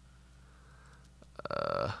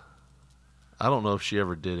 I don't know if she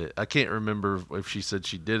ever did it. I can't remember if she said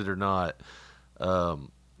she did it or not.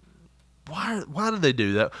 Why did they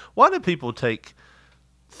do that? Why do people take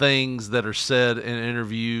things that are said in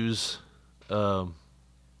interviews?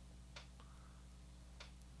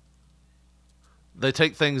 They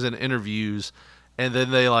take things in interviews, and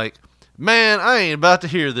then they like, man, I ain't about to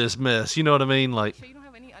hear this mess. You know what I mean? Like, sure you don't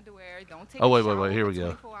have any underwear. Don't take oh wait, here we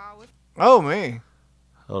go. Oh me.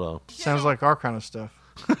 Hold on. Sounds like our kind of stuff.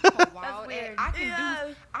 Wild weird.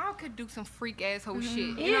 I could do some freak asshole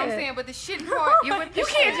shit. You know what I'm saying? But the shit part, you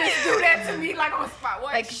can't just do that to me like on spot.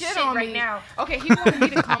 What? Like shit on right me now. Okay, he wanted me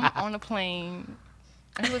to come on a plane.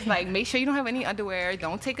 And he was like, make sure you don't have any underwear.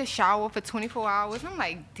 Don't take a shower for 24 hours. I'm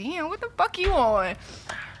like, damn, what the fuck you on?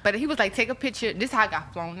 But he was like, take a picture. This is how I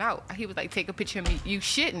got flown out. He was like, take a picture of me. You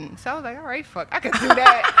shitting. So I was like, all right, fuck. I could do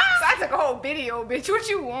that. So I took a whole video, bitch. What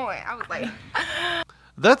you want? I was like...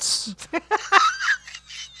 That's...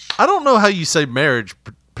 I don't know how you say marriage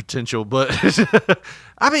potential, but...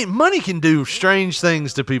 I mean, money can do strange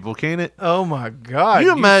things to people, can't it? Oh my God!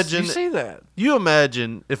 You imagine? You see that? You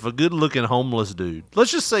imagine if a good-looking homeless dude,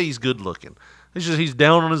 let's just say he's good-looking, he's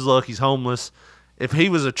down on his luck, he's homeless. If he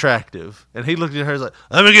was attractive and he looked at her, he's like,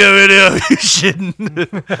 "Let me get a video." You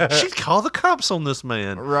shouldn't. She'd call the cops on this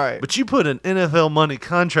man, right? But you put an NFL money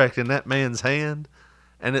contract in that man's hand,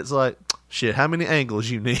 and it's like, shit, how many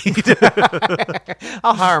angles you need?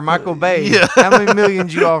 I'll hire Michael Bay. Yeah. How many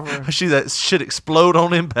millions you offer? I see that shit explode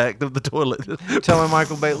on impact of the toilet. Telling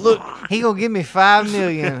Michael Bay, look, he gonna give me $5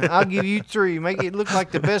 million. I'll give you $3 million. Make it look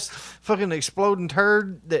like the best fucking exploding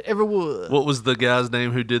turd that ever was. What was the guy's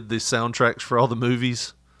name who did the soundtracks for all the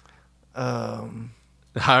movies?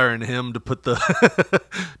 Hiring him to put the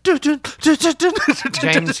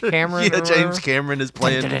James Cameron. Yeah, James Cameron is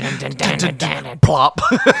playing plop.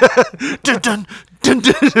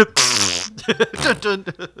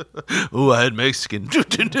 Oh, I had Mexican.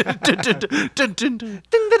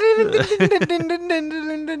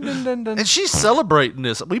 And she's celebrating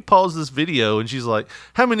this. We paused this video and she's like,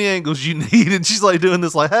 how many angles you need? And she's like doing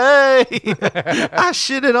this like, hey, I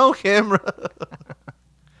shit it on camera.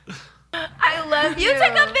 I love you. You took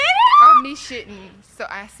a video of me shitting. So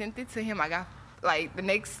I sent it to him. I got like the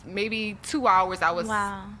next maybe 2 hours I was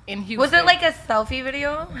in Houston. Was it like a selfie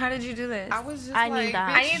video? How did you do this? I was just need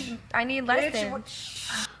that. I need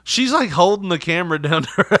lessons. She's like holding the camera down to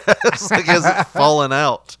her ass like as it's falling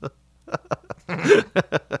out.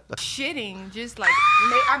 shitting, just like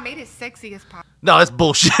I made it sexy as possible. No, that's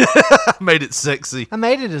bullshit. I made it sexy. I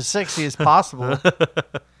made it as sexy as possible.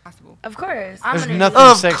 Of course. There's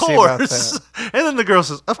nothing sexy about that. And then the girl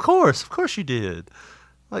says, of course you did.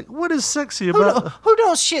 Like, what is sexy about... Who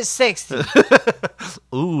don't shit sexy?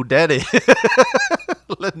 Ooh, daddy.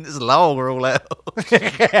 Letting this log roll out.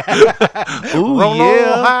 Ooh, roll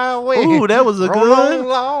yeah. on highway. Ooh, that was a roll good... on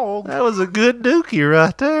log. That was a good dookie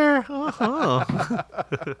right there. Uh-huh.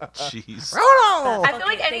 Jeez. Roll on. I feel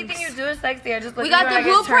like anything you do is sexy. I just look We at got you the and I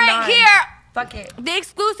get turned blueprint on. here. Fuck it. The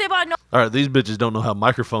exclusive on. All right, these bitches don't know how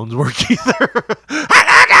microphones work either.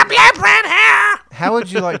 How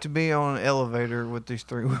would you like to be on an elevator with these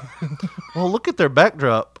three women? Well, look at their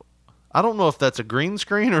backdrop. I don't know if that's a green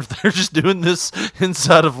screen or if they're just doing this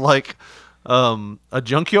inside of like a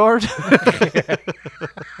junkyard.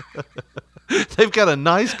 They've got a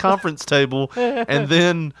nice conference table and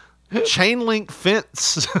then chain link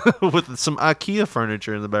fence with some IKEA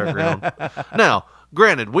furniture in the background. Now,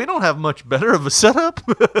 granted, we don't have much better of a setup.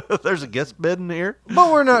 There's a guest bed in here.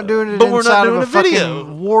 But we're not doing it inside of a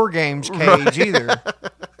fucking War Games cage either.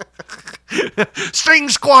 Sting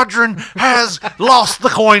Squadron has lost the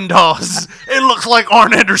coin toss. It looks like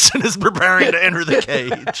Arn Anderson is preparing to enter the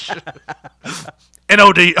cage. And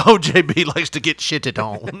OJB likes to get shitted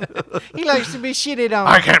on. He likes to be shitted on.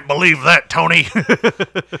 I can't believe that, Tony.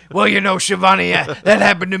 Well, you know, Shivani, that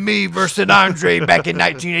happened to me versus Andre back in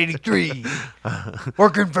 1983.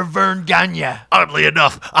 Working for Vern Gagne. Oddly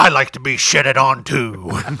enough, I like to be shitted on too.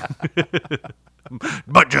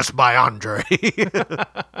 But just by Andre.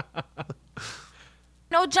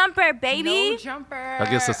 No jumper, baby. No jumper. I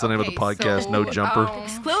guess that's the name of the podcast, No Jumper.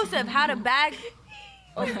 Exclusive. How to bag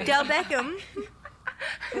Odell Beckham.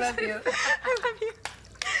 I love you. I love you.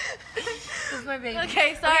 This is my baby.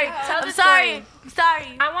 Okay, sorry. Tell I'm the sorry. story.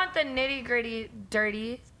 Sorry. I want the nitty gritty,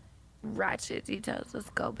 dirty, ratchet details. Let's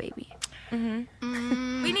go, baby. We need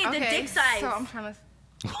the dick size. So I'm trying to.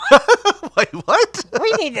 Wait, what?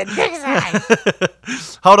 We need the dick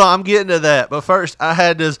size. Hold on, I'm getting to that. But first, I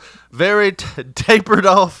had this very tapered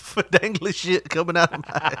off, dangly shit coming out of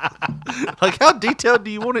my ass. Like, how detailed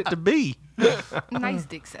do you want it to be? Nice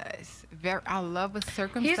dick size. I love a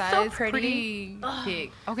circumcised, He's so pretty.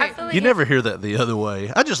 dick. Okay. I feel like You never hear that the other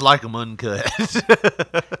way. I just like them uncut.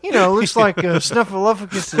 You know, it looks like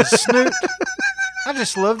Snuffleupagus' snoot. I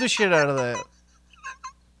just love the shit out of that.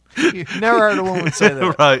 You've never heard a woman say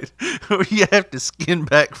that. Right. You have to skin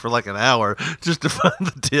back for like an hour just to find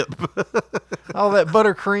the tip. All that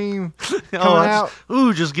buttercream coming out.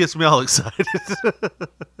 Just gets me all excited.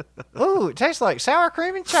 Ooh, it tastes like sour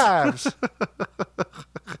cream and chives.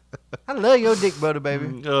 I love your dick butter,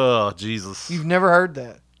 baby. Oh, Jesus. You've never heard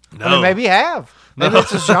that. No. I mean, maybe you have. Maybe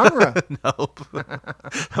it's a genre. Nope.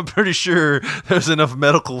 I'm pretty sure there's enough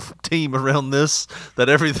medical team around this that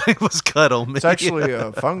everything was cut on me. It's actually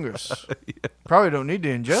a fungus. Yeah. Probably don't need to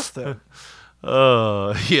ingest that.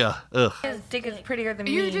 Yeah. Ugh. his dick is prettier than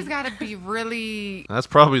me. You just gotta be really That's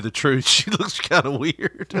probably the truth. She looks kind of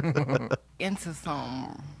weird. into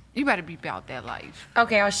some. You better be about that life.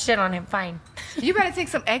 Okay, I'll shit on him. Fine. You better take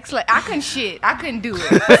some excellent. I couldn't shit. I couldn't do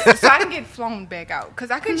it. So I didn't get flown back out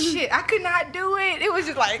because I couldn't shit. I could not do it. It was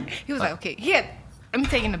just like he was like, okay, he had. Let me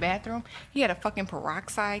take in the bathroom. He had a fucking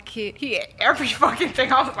peroxide kit. He had every fucking thing.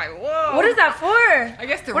 I was like, whoa. What is that for? I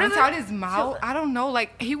guess to What rinse is out it? his mouth. I don't know.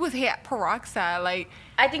 Like he had peroxide. Like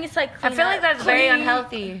I think it's like. I feel like that's very Clean.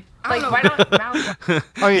 unhealthy. I Like, don't why know. not mouth?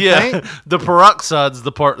 Oh, you Yeah, think? the peroxide's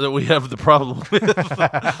the part that we have the problem with.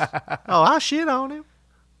 Oh, I shit on him.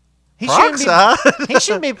 He shouldn't, Peroxide? he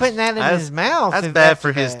shouldn't be putting that in That's- his mouth. that's if bad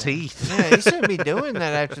after for his that. teeth. Yeah, he shouldn't be doing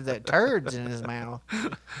that after that turd's in his mouth.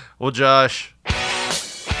 Well, Josh,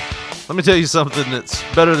 let me tell you something that's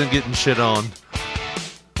better than getting shit on.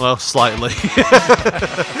 Well, slightly.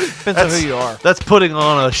 Depends on who you are. That's putting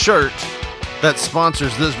on a shirt that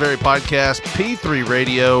sponsors this very podcast, P3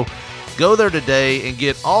 Radio. Go there today and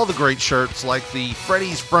get all the great shirts like the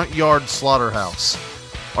Freddy's Front Yard Slaughterhouse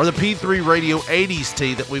or the P3 Radio 80s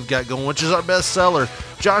tee that we've got going, which is our best seller.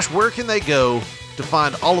 Josh, where can they go to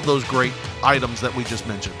find all of those great items that we just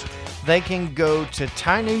mentioned? They can go to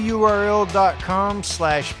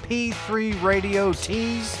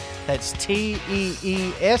tinyurl.com/P3radiotees. That's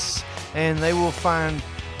TEES. And they will find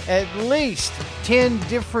at least 10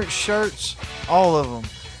 different shirts, all of them.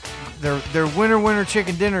 They're winter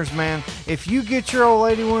chicken dinners, man. If you get your old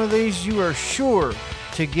lady one of these, you are sure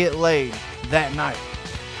to get laid that night.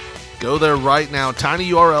 Go there right now,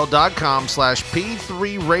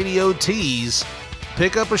 tinyurl.com/P3radiotees.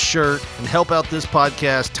 Pick up a shirt and help out this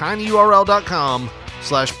podcast,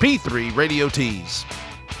 tinyurl.com/P3radiotees.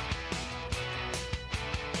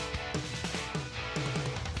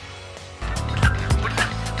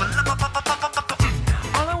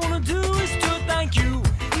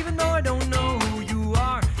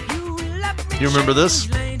 You remember this?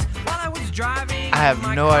 I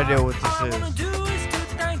have no idea what this is.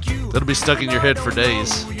 It'll be stuck in your head for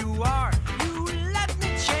days.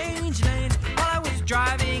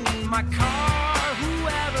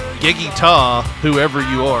 Giggy Ta, whoever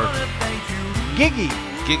you are. Giggy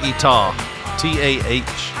Ta, T-A-H,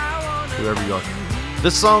 whoever you are.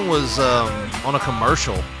 This song was on a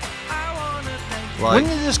commercial. When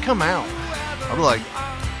did this come out? I'm like,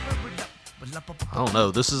 I don't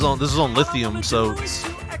know. This is on Lithium, so it's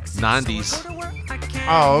 90s.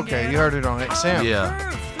 Oh, okay. You heard it on XM.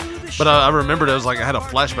 Yeah. But I remembered it was like I had a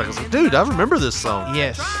flashback. I was like, dude, I remember this song.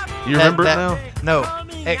 Yes. You remember it now? No.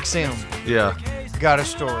 XM. Yeah. Got a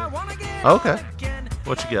story. Okay.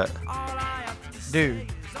 What you got?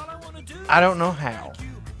 Dude, I don't know how.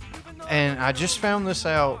 And I just found this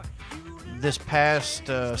out this past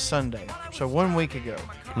Sunday. So 1 week ago.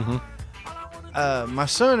 Mm-hmm. My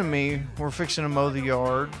son and me were fixing to mow the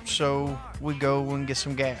yard, so we go and get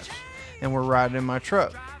some gas. And we're riding in my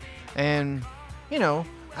truck. And, you know,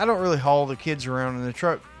 I don't really haul the kids around in the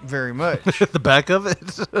truck very much. The back of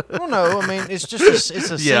it? Well, no, I mean, it's just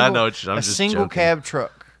a yeah, I know. I'm just single joking. cab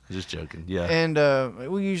truck. Just joking, yeah. And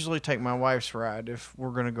we usually take my wife's ride if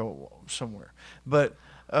we're going to go somewhere. But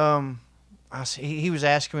he was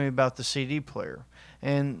asking me about the CD player.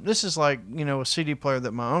 And this is like, you know, a CD player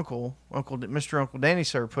that my Mr. Uncle Danny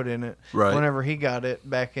Sir put in it whenever he got it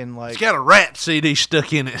back in like... It's got a rat CD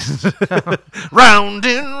stuck in it. Round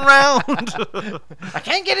and round. I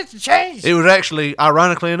can't get it to change. It was actually,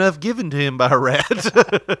 ironically enough, given to him by a rat.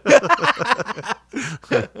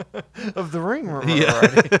 Of the Ring Yeah.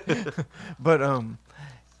 variety. But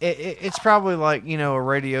it's probably like, you know, a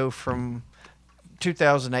radio from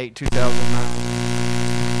 2008, 2009.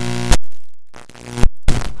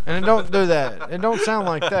 And it don't do that. It don't sound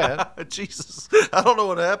like that. Jesus. I don't know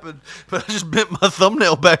what happened, but I just bent my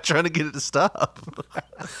thumbnail back trying to get it to stop.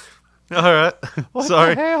 All right. What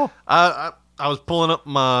Sorry. the hell? I was pulling up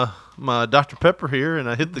my Dr. Pepper here, and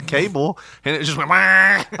I hit the cable, and it just went...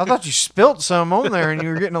 I thought you spilt some on there, and you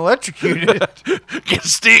were getting electrocuted. Get a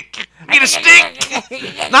stick. Get a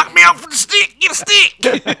stick. Knock me out for the stick. Get a stick.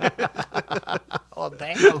 Oh,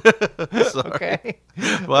 damn. Sorry. Okay.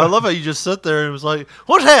 Well, I love how you just sit there and was like,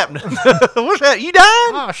 what's happening? What's happening? You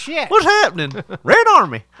dying? Oh, shit. What's happening? Red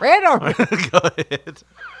Army. Red Army. Go ahead.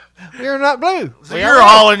 We are not blue. So you're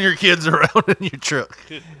hauling your kids around in your truck.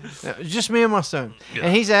 Just me and my son. Yeah.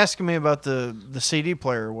 And he's asking me about the CD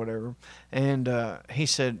player or whatever. And he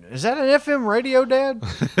said, is that an FM radio, Dad?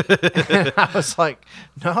 And I was like,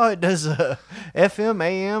 no, it does FM,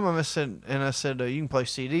 AM. I said, you can play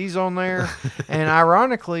CDs on there. And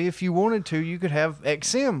ironically, if you wanted to, you could have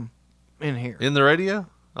XM in here. In the radio?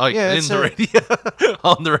 Oh, yeah, in the radio?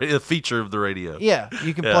 On the radio, feature of the radio. Yeah,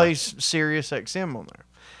 you can play Sirius XM on there.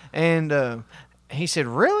 And he said,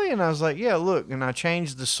 really? And I was like, yeah, look. And I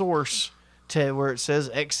changed the source to where it says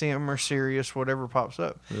XM or Sirius, whatever pops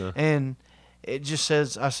up. Yeah. And it just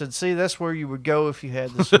says, I said, see, that's where you would go if you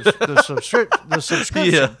had the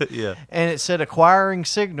subscription. Yeah. And it said acquiring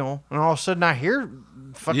signal. And all of a sudden I hear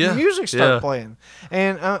fucking music start playing.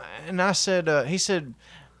 And I said, he said,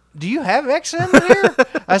 do you have XM in here?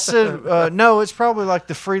 I said, no, it's probably like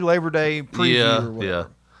the free Labor Day preview or whatever. Yeah.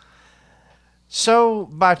 So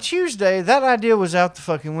by Tuesday, that idea was out the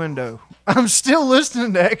fucking window. I'm still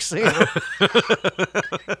listening to XM.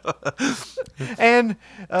 And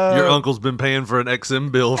your uncle's been paying for an XM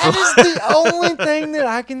bill. That is the only thing that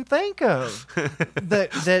I can think of.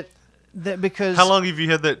 That because how long have you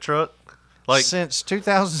had that truck? Like since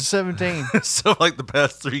 2017. So like the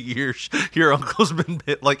past 3 years, your uncle's been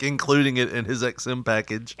like including it in his XM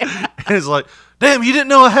package. And it's like, damn, you didn't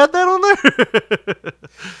know I had that on there?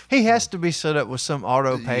 He has to be set up with some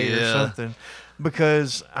auto pay or something.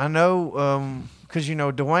 Because I know, because, you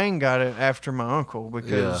know, Dwayne got it after my uncle.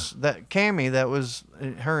 Because that Cammie, that was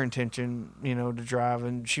her intention, you know, to drive.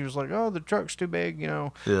 And she was like, oh, the truck's too big, you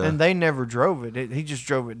know. Yeah. And they never drove it. He just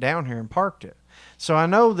drove it down here and parked it. So I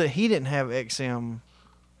know that he didn't have XM,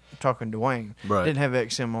 talking to Dwayne, didn't have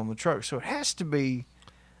XM on the truck. So it has to be,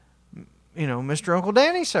 you know, Mr. Uncle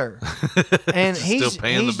Danny, sir. And he's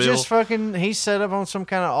just fucking, he's set up on some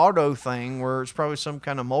kind of auto thing where it's probably some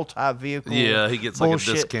kind of multi-vehicle. Yeah, he gets bullshit,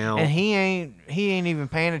 like a discount. And he ain't even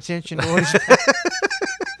paying attention to what he's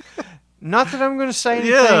Not that I'm going to say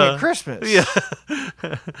anything at Christmas. Yeah.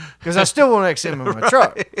 Because I still want XM in my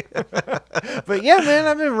truck. But yeah, man,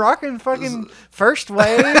 I've been rocking fucking First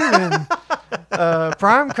Wave and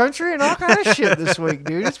Prime Country and all kind of shit this week,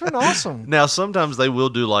 dude. It's been awesome. Now, sometimes they will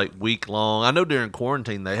do like week long. I know during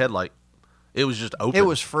quarantine they had like It was just open. It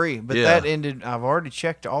was free, but Yeah. that ended. I've already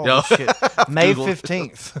checked all Yeah. this shit. May Google.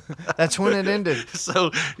 15th. That's when it ended.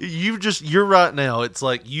 So you're right now. It's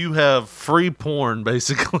like you have free porn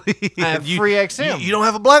basically. I have You- free XM. You don't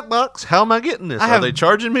have a black box. How am I getting this? I Are have- they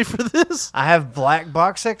charging me for this? I have Black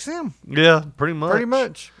Box XM. Yeah, pretty much. Pretty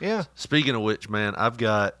much, yeah. Speaking of which, man, I've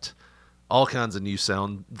got all kinds of new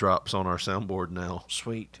sound drops on our soundboard now.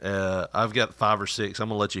 Sweet. I've got 5 or 6. I'm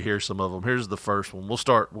gonna let you hear some of them. Here's the first one. We'll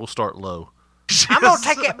start low. I'm gonna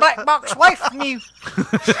take that Black Box away from you.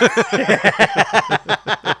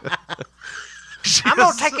 I'm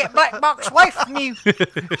gonna take that Black Box away from you.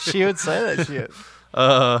 She would say that shit.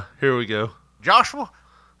 Here we go. Joshua.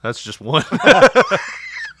 That's just one.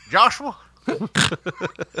 Joshua.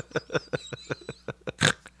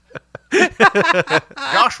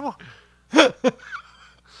 Joshua.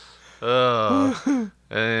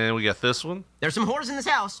 And we got this one. There's some whores in this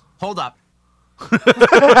house. Hold up.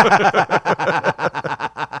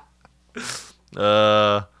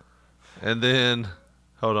 And then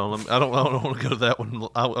hold on. I don't want to go to that one.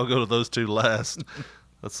 I'll go to those 2 last.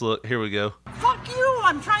 Let's look. Here we go. Fuck you!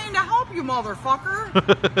 I'm trying to help you, motherfucker!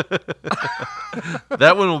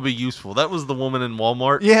 That one will be useful. That was the woman in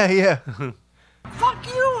Walmart. Yeah. Fuck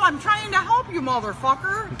you! I'm trying to help you,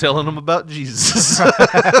 motherfucker! Telling them about Jesus.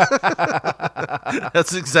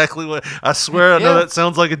 That's exactly what I swear. I know that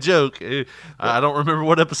sounds like a joke. I don't remember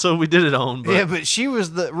what episode we did it on. But Yeah, but she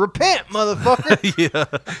was the repent, motherfucker. yeah,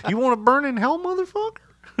 you want to burn in hell, motherfucker?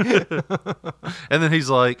 And then he's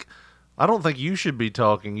like, I don't think you should be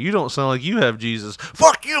talking. You don't sound like you have Jesus.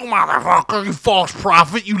 Fuck you, motherfucker, you false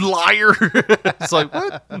prophet, you liar. It's like,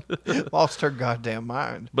 what? Lost her goddamn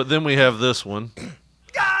mind. But then we have this one.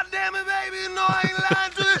 God damn it, baby, no, I ain't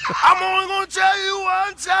lying to you. I'm only gonna tell you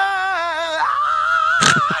one time.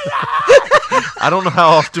 I don't know how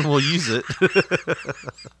often we'll use it.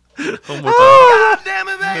 One more time. God damn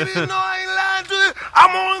it, baby, no, I ain't lying to you.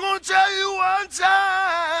 I'm only gonna tell you one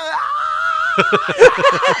time.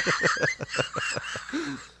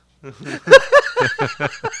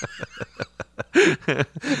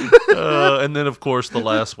 And then, of course, the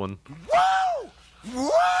last one. Whoa!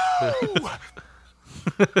 Whoa!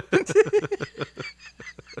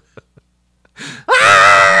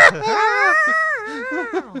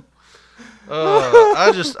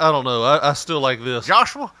 I don't know. I still like this.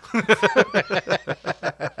 Joshua? I'm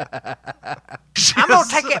gonna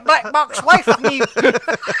take that Black Box away from you.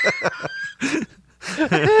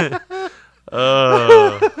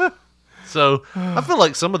 So I feel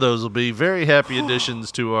like some of those will be very happy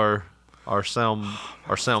additions to our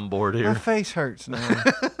soundboard My here. face hurts now.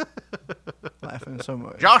 Laughing so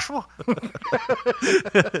much. Joshua?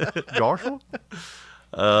 Joshua?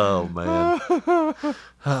 Oh man.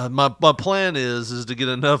 My plan is to get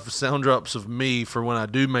enough sound drops of me for when I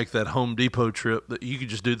do make that Home Depot trip that you could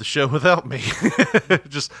just do the show without me.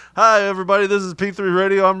 Just, hi everybody, this is P3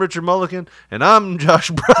 Radio. I'm Richard Mulligan and I'm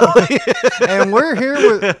Josh Brolly. And we're here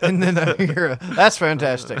with, and then I hear, that's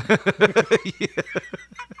fantastic.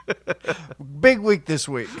 Big week this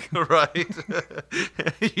week. Right.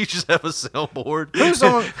 You just have a soundboard.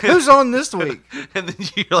 Who's on this week? And then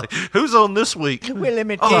you're like, who's on this week? Well, let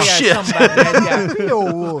me Oh, tell you shit. somebody.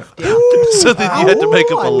 Creole wolf. So then you had to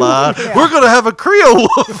make up a lie. We're going to have a Creole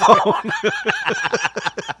wolf on.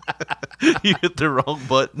 You hit the wrong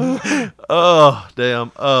button. Oh,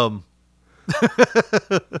 damn.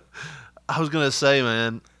 I was going to say,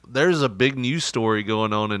 man, there's a big news story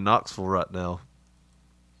going on in Knoxville right now.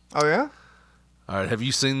 Oh, yeah? All right, have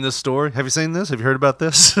you seen this story? Have you seen this? Have you heard about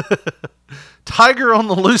this? Tiger on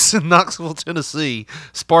the loose in Knoxville, Tennessee,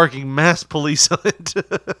 sparking mass police hunt.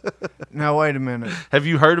 Now, wait a minute. Have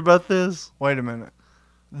you heard about this? Wait a minute.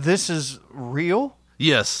 This is real?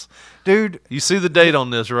 Yes. Dude. You see the date on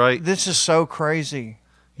this, right? This is so crazy.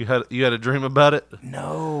 You had a dream about it?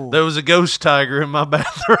 No. There was a ghost tiger in my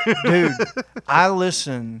bathroom. Dude, I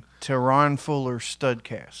listen to Ron Fuller's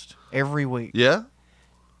Studcast every week. Yeah?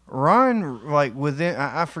 Ron, like within,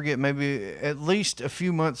 I forget, maybe at least a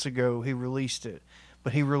few months ago, he released it.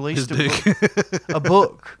 But he released a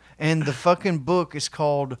book. And the fucking book is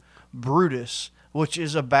called Brutus, which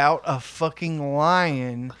is about a fucking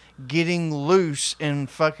lion getting loose and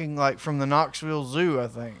fucking like from the Knoxville Zoo, I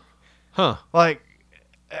think. Huh. Like,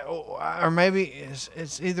 or maybe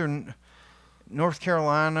it's either North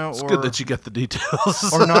Carolina It's or... good that you got the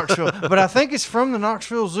details. or Knoxville. But I think it's from the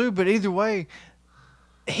Knoxville Zoo, but either way...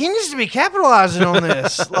 He needs to be capitalizing on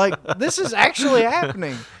this. Like, this is actually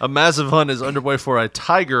happening. A massive hunt is underway for a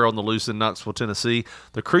tiger on the loose in Knoxville, Tennessee.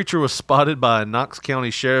 The creature was spotted by a Knox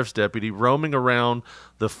County Sheriff's deputy roaming around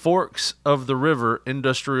the Forks of the River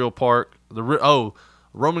Industrial Park.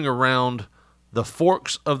 Roaming around the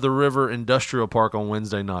Forks of the River Industrial Park on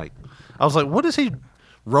Wednesday night. I was like, what is he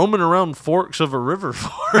roaming around forks of a river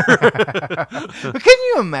for? But can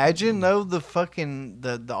you imagine though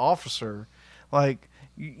the officer, like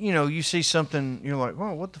you see something, you're like,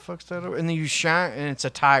 whoa, what the fuck's that over? And then you shine and it's a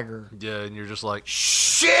tiger. Yeah, and you're just like,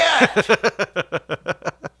 shit.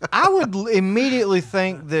 I would immediately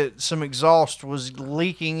think that some exhaust was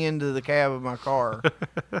leaking into the cab of my car.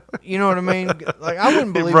 You know what I mean? Like, I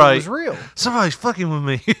wouldn't believe it was real. Somebody's fucking with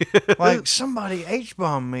me. Like somebody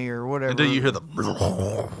H-bombed me or whatever. And then you hear the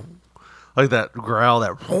like that growl,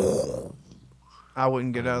 that I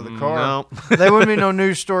wouldn't get out of the car. No. There wouldn't be no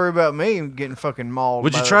news story about me getting fucking mauled.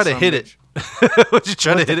 Would you try to hit it? Would you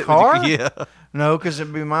try to hit it? Car? Yeah. No, because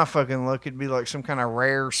it'd be my fucking luck. It'd be like some kind of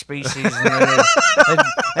rare species, and then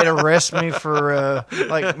they'd arrest me for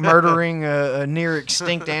like murdering a near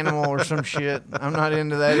extinct animal or some shit. I'm not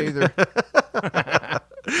into that either.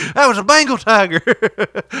 That was a Bengal tiger.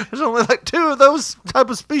 There's only like 2 of those type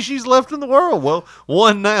of species left in the world. Well,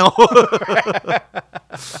 1 now.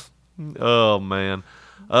 Oh, man.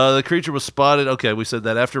 The creature was spotted. Okay, we said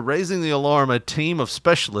that. After raising the alarm, a team of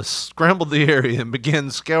specialists scrambled the area and began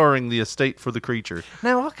scouring the estate for the creature.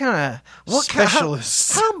 Now, what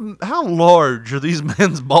specialists? How large are these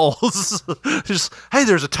men's balls? Just, hey,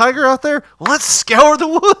 there's a tiger out there? Well, let's scour the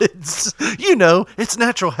woods. It's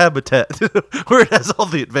natural habitat where it has all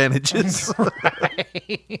the advantages.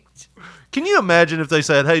 Right. Can you imagine if they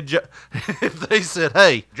said, "Hey,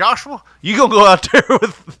 Joshua, you gonna go out there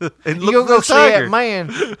and look for the tiger? See that man,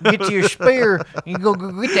 get you a spear, and you go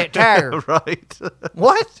get that tiger." Right?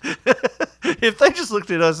 What? If they just looked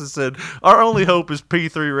at us and said, "Our only hope is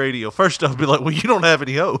P3 Radio," first I'd be like, "Well, you don't have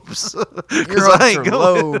any hopes because I ain't going,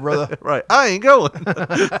 low, brother." Right? I ain't going.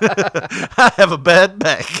 I have a bad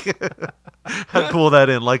back. I'd pull that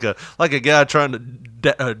in like a guy trying to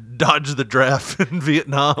dodge the draft in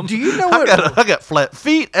Vietnam. Do you know I got flat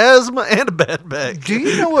feet, asthma, and a bad back. Do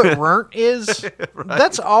you know what runt is? Right.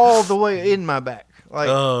 That's all the way in my back.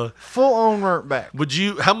 Like full on runt back.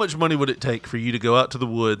 How much money would it take for you to go out to the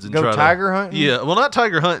woods and go tiger hunting? Yeah, well, not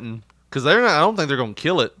tiger hunting. Because I don't think they're going to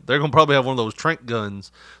kill it. They're going to probably have one of those trank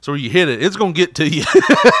guns. So when you hit it, it's going to get to you.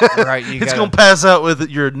 Right. It's going to pass out with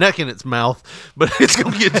your neck in its mouth, but it's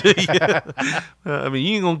going to get to you. I mean,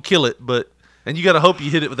 you ain't going to kill it, and you got to hope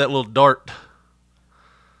you hit it with that little dart.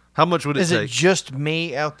 How much would it take? Is it just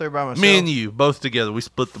me out there by myself? Me and you, both together. We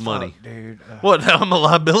split the money. Dude. What, now I'm a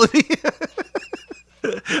liability?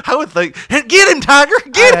 I would think, get him, tiger,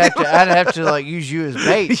 get him. I'd have to use you as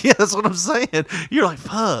bait. Yeah, that's what I'm saying. You're like,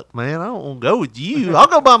 fuck, man, I don't want to go with you. I'll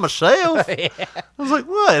go by myself. Yeah. I was like,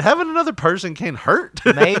 what? Having another person can't hurt.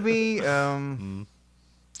 Maybe. God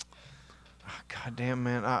damn,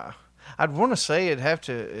 man. I'd want to say it'd have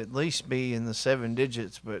to at least be in the 7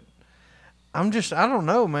 digits, but I don't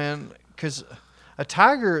know, man, because a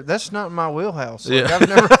tiger, that's not in my wheelhouse. Like, yeah. I've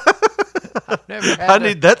never had I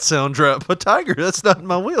need that sound drop. A tiger, that's not in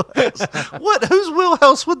my wheelhouse. What? Whose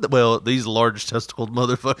wheelhouse would well, these large testicled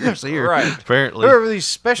motherfuckers here, right? Apparently. Whoever these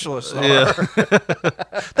specialists are. Yeah.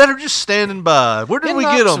 That are just standing by. Where did we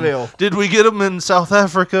get them? Did we get them in South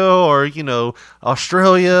Africa or,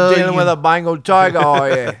 Australia? Dealing with a Bengal tiger, are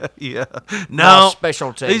you? Yeah. No. My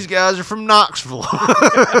specialty. These guys are from Knoxville.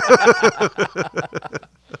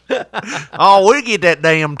 Oh, we get that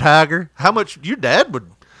damn tiger. How much? Your dad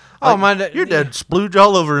would... my dad. Your dad splooge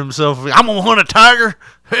all over himself. I'm going to hunt a tiger?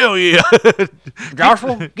 Hell yeah.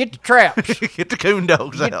 Joshua, get the traps. Get the coon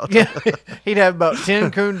dogs out. Yeah. He'd have about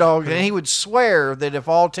 10 coon dogs, and he would swear that if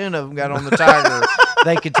all 10 of them got on the tiger,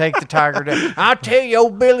 they could take the tiger down. I tell you,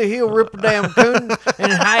 old Billy, he'll rip a damn coon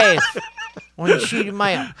in half when you shoot him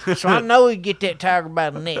out. So I know he'd get that tiger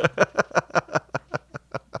by the neck.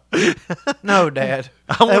 No, Dad.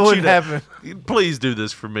 That wouldn't happen. Please do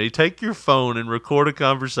this for me. Take your phone and record a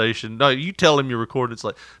conversation. No, you tell him you're recording. It's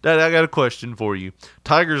like, Dad, I got a question for you.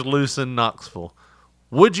 Tiger's loose in Knoxville.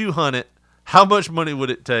 Would you hunt it? How much money would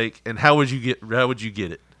it take? And how would you get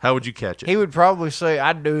it? How would you catch it? He would probably say,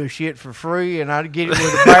 I'd do shit for free, and I'd get it with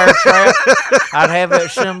a bear trap. I'd have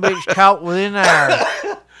that son bitch caught within an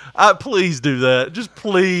hour. Please do that. Just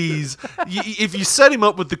please. If you set him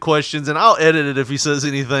up with the questions, and I'll edit it if he says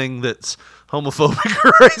anything that's homophobic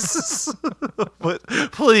or racist. But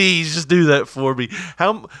please just do that for me.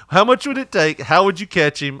 How much would it take? How would you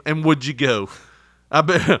catch him? And would you go? I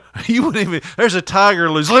bet you wouldn't even. There's a tiger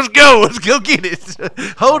loose. Let's go get it.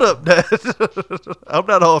 Hold up, Dad. I'm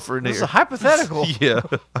not offering here. It's a hypothetical. Yeah,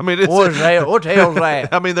 I mean, what the hell's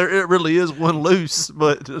that? I mean, it really is one loose,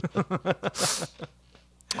 but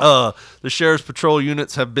The Sheriff's Patrol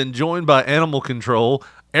units have been joined by Animal Control,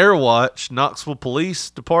 Airwatch, Knoxville Police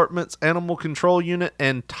Department's Animal Control Unit,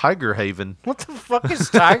 and Tiger Haven. What the fuck is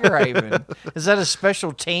Tiger Haven? Is that a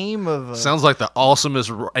special team of... Sounds like the awesomest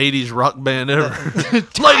 80s rock band ever.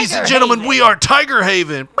 Ladies and gentlemen, we are Tiger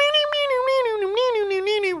Haven.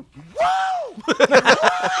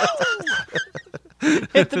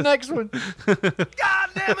 Hit the next one. God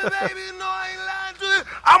damn it, baby, no, I ain't lying to you.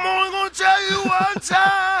 I'm only gonna tell you one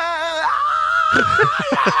time.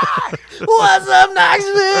 What's up,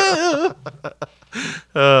 Knoxville?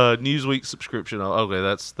 Newsweek subscription. Okay,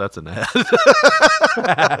 that's an ad.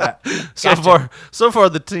 So far,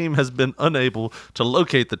 the team has been unable to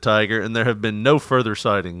locate the tiger, and there have been no further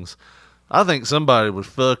sightings. I think somebody was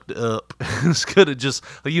fucked up. This could have just,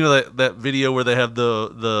 that video where they have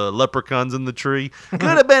the leprechauns in the tree. Could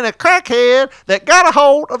have been a crackhead that got a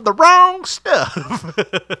hold of the wrong stuff.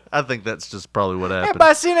 I think that's just probably what happened.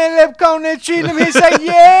 Everybody seen that leprechaun in that tree? Let me say,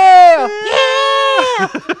 yeah, yeah.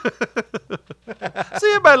 See,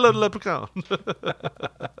 everybody love the leprechaun.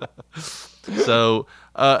 So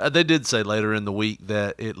they did say later in the week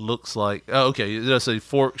that it looks like the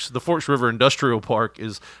Forks River Industrial Park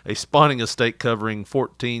is a spawning estate covering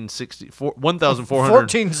 1,460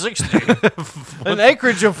 an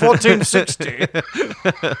acreage of 1460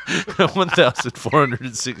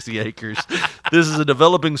 1,460 acres. This is a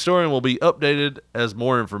developing story and will be updated as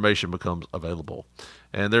more information becomes available.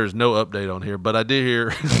 And there's no update on here, but I did hear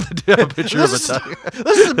a picture of a tiger.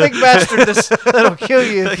 This is a big bastard that'll kill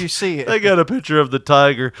you if you see it. They got a picture of the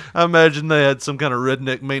tiger. I imagine they had some kind of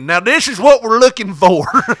redneck meeting. Now, this is what we're looking for.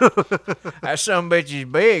 That son-bitch is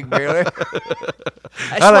big, Billy.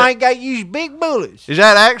 That's why I ain't got to use big bullets. Is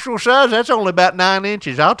that actual size? That's only about 9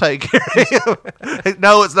 inches. I'll take care of him.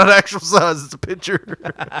 No, it's not actual size. It's a picture.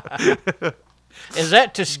 Is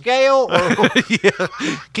that to scale? Or? Yeah.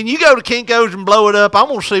 Can you go to Kinko's and blow it up? I'm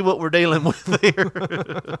going to see what we're dealing with here.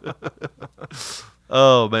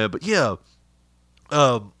 Oh, man. But, yeah.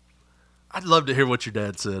 I'd love to hear what your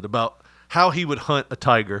dad said about how he would hunt a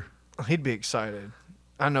tiger. He'd be excited.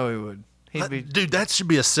 I know he would. Dude, that should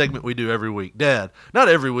be a segment we do every week. Dad, not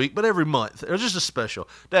every week, but every month. Or just a special.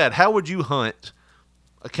 Dad, how would you hunt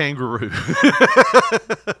a kangaroo?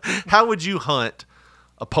 How would you hunt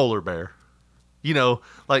a polar bear?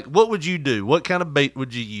 What would you do? What kind of bait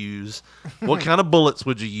would you use? What kind of bullets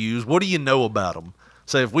would you use? What do you know about them?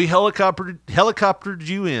 Say, if we helicoptered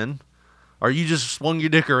you in, or you just swung your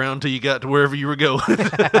dick around until you got to wherever you were going,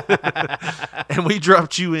 and we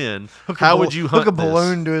dropped you in, how would you hunt Hook a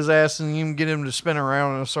balloon to his ass and you can get him to spin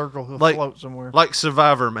around in a circle. He'll float somewhere. Like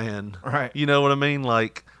Survivor Man. Right. You know what I mean?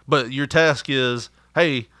 But your task is,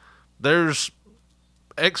 hey, there's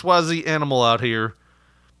XYZ animal out here.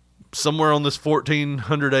 Somewhere on this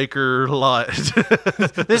 1,400-acre lot.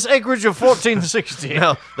 This acreage of 1,460.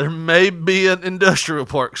 Now, there may be an industrial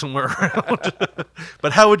park somewhere around.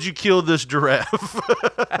 But how would you kill this giraffe?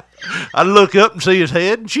 I'd look up and see his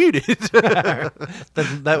head and shoot it.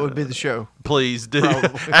 That would be the show. Please do.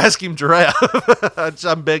 Probably. Ask him, giraffe.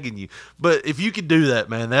 I'm begging you. But if you could do that,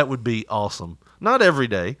 man, that would be awesome. Not every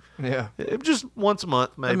day. Yeah. Just once a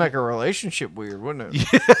month, maybe. That'd make a relationship weird, wouldn't it?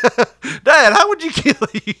 Yeah. Dad, how would you kill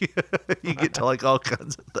you? You get to all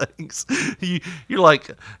kinds of things. You're like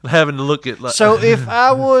having to look at So if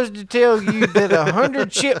I was to tell you that 100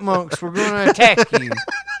 chipmunks were going to attack you,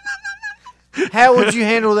 how would you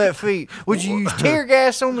handle that feat? Would you use tear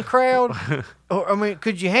gas on the crowd? Or,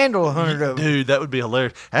 could you handle 100 of them? Dude, that would be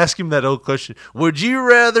hilarious. Ask him that old question. Would you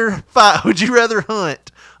rather fight? Would you rather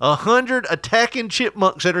hunt 100 attacking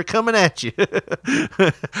chipmunks that are coming at you?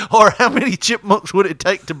 Or how many chipmunks would it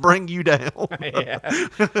take to bring you down? Yeah.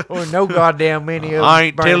 Or no goddamn many of them. I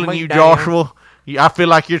ain't telling you, Joshua. I feel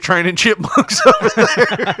like you're training chipmunks over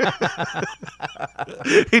there.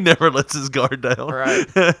 He never lets his guard down. Right.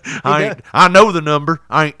 I know the number.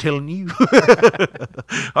 I ain't telling you.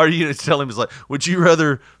 Or you tell him, it's like, would you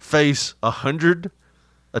rather face 100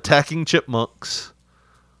 attacking chipmunks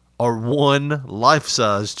or one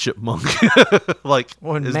life-size chipmunk? Like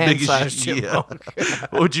one as big man-sized as you. chipmunk. Yeah.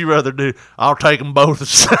 What would you rather do? I'll take them both at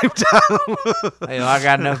the same time. Hey, I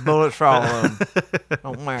got enough bullets for all of them.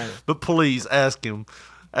 Don't matter. But please ask him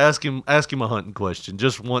a hunting question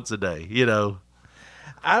just once a day.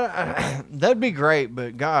 That'd be great,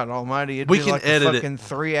 but God Almighty, it'd be like a fucking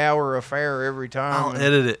 3-hour affair every time.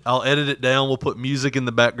 I'll edit it down. We'll put music in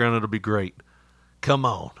the background. It'll be great. Come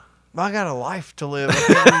on. I got a life to live.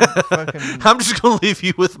 I can't be I'm just gonna leave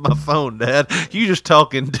you with my phone, Dad. You just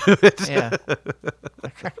talking to it. Yeah.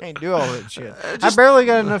 I can't do all that shit. I barely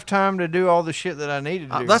got enough time to do all the shit that I needed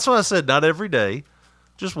to do. That's why I said not every day.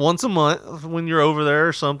 just once a month when you're over there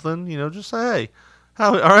or something, just say, hey,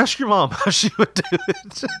 or ask your mom how she would do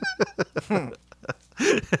it.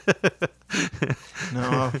 No,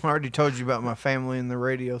 I've already told you about my family and the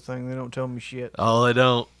radio thing. They don't tell me shit. Oh, they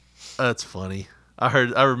don't. That's funny. I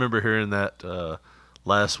remember hearing that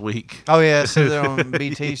last week. Oh yeah, I said that on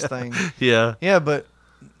BT's thing. Yeah. Yeah, but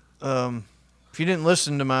if you didn't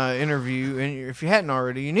listen to my interview, and if you hadn't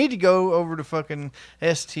already, you need to go over to fucking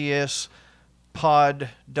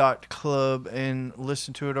stspod.club and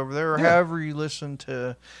listen to it over there, or however you listen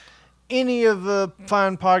to any of the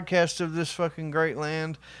fine podcasts of this fucking great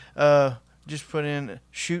land. Just put in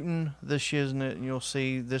Shooting the Shiznit, and you'll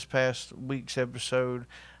see this past week's episode.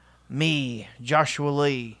 Me, Joshua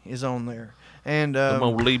Lee, is on there. And the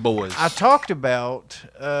Lee boys. I talked about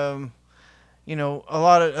a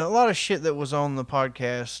lot of shit that was on the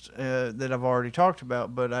podcast that I've already talked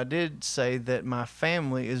about, but I did say that my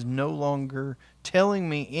family is no longer telling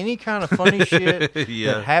me any kind of funny shit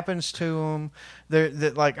that happens to them.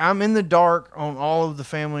 That like I'm in the dark on all of the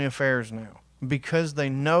family affairs now because they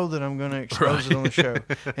know that I'm going to expose it on the show.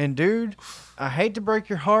 And dude, I hate to break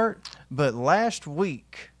your heart, but last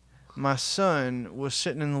week my son was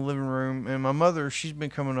sitting in the living room, and my mother, she's been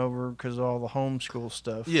coming over because of all the homeschool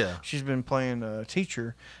stuff. Yeah. She's been playing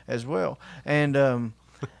teacher as well. And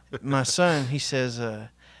my son, he says,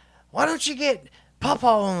 why don't you get Papa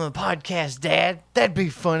on the podcast, Dad? That'd be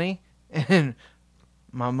funny. And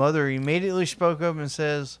my mother immediately spoke up and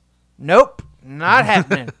says, nope, not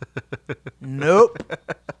happening. Nope.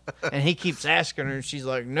 And he keeps asking her, and she's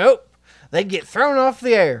like, nope. They'd get thrown off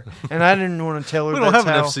the air, and I didn't want to tell her. We don't have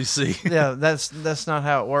an FCC. Yeah, that's not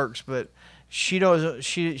how it works. But she does.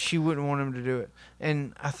 She wouldn't want him to do it,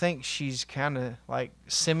 and I think she's kind of like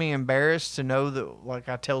semi-embarrassed to know that like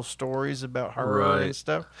I tell stories about her and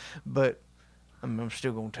stuff. But I'm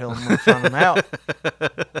still gonna tell them when I find them out.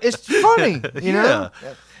 It's funny, you know.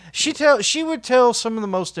 She would tell some of the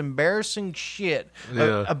most embarrassing shit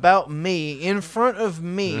about me in front of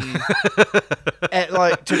me at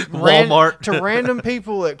like to Walmart to random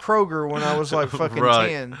people at Kroger when I was like fucking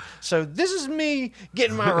 10. So this is me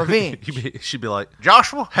getting my revenge. She'd be like,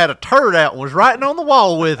 Joshua had a turd out and was writing on the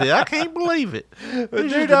wall with it. I can't believe it. But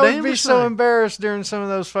dude, I would be so embarrassed during some of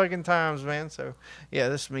those fucking times, man. So yeah,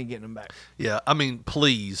 this is me getting them back. Yeah, I mean,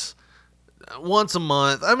 please. Once a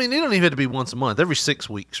month. I mean, it don't even have to be once a month. Every 6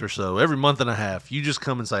 weeks or so, every month and a half, you just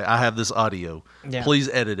come and say, I have this audio. Yeah. Please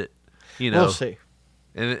edit it. We'll see.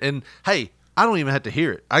 And hey, I don't even have to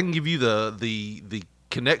hear it. I can give you the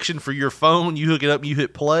connection for your phone. You hook it up, you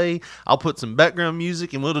hit play. I'll put some background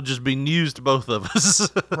music, and it'll just be news to both of us.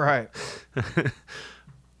 Right.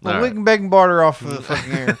 Well, we can beg and barter off of the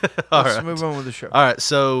fucking air. Let's move on with the show. All right,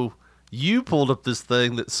 so you pulled up this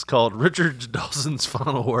thing that's called Richard Dawson's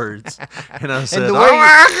Final Words, and I said, the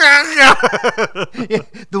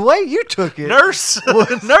way you took it, nurse,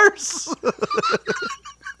 nurse,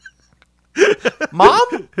 mom,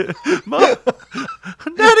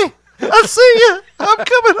 daddy, I see you. I'm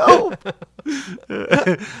coming home.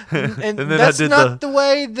 and then that's not the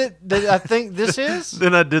way that I think this is.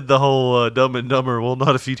 Then I did the whole Dumb and Dumber. Well,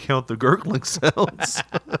 not if you count the gurgling sounds.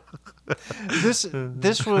 This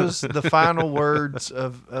was the final words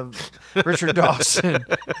of Richard Dawson.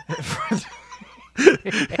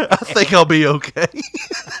 I think I'll be okay.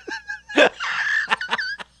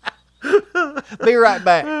 Be right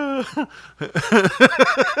back.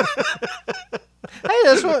 Hey,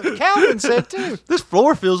 that's what Calvin said too. This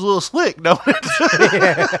floor feels a little slick, don't it?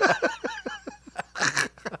 Yeah.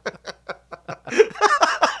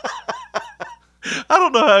 I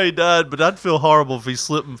don't know how he died, but I'd feel horrible if he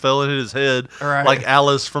slipped and fell and hit his head. Right. Like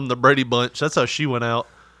Alice from the Brady Bunch. That's how she went out.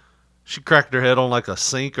 She cracked her head on like a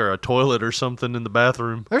sink or a toilet or something in the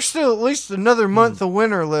bathroom. There's still at least another month of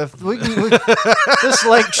winter left. This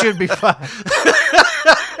lake should be fine.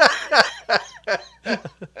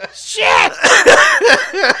 Shit!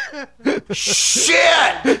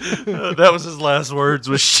 Shit! That was his last words,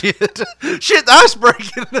 was shit. Shit, the ice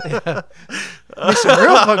breaking. Yeah. There's some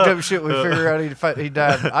real fucked up shit we figure out he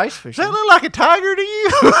died in ice fishing. Does that look like a tiger to you?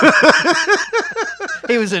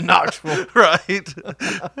 He was in Knoxville. Right.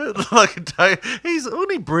 Like a tiger.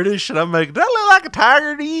 Wasn't he British? And I'm like, does that look like a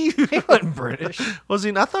tiger to you? He wasn't British. Was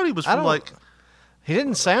he? I thought he was from like... He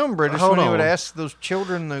didn't sound British Hold when he on. would ask those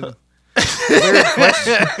children the weird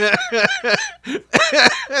questions.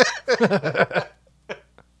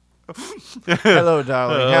 Hello,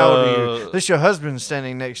 darling. How old are you? This your husband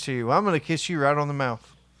standing next to you. I'm going to kiss you right on the mouth.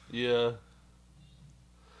 Yeah.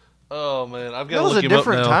 Oh man, I've got It to was look a him up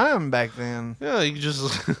different now. time back then. Yeah, you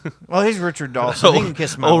just. Well, he's Richard Dawson. He can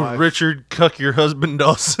kiss my wife. Richard, cuck your husband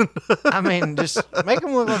Dawson. I mean, just make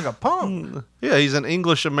him look like a punk. Yeah, he's an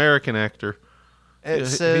English American actor. It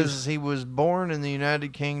says he was born in the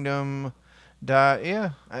United Kingdom.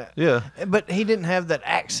 Died. Yeah. But he didn't have that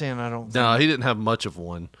accent. I don't think. No, he didn't have much of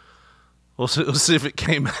one. We'll see if it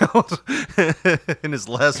came out in his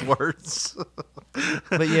last words.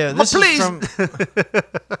 But yeah, this is from.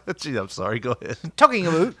 Gee, I'm sorry. Go ahead. Talking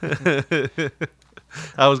about.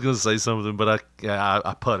 I was going to say something, but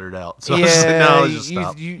I puttered out. So yeah, I just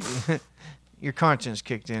stop. Your conscience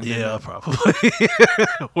kicked in. Yeah, probably.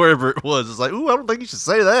 Wherever it was, it's like, ooh, I don't think you should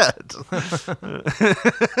say that.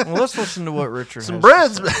 Well, let's listen to what Richard some has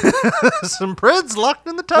breads, to say. some breads locked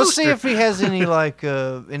in the toaster. Let's see if he has any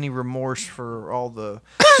any remorse for all the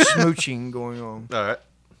smooching going on. All right.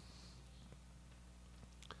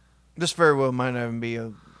 This very well might not even be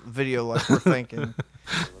a video like we're thinking. The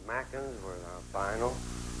Mackins were our final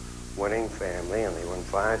winning family, and they won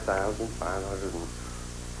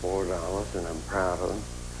 $5,504, and I'm proud of them.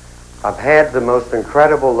 I've had the most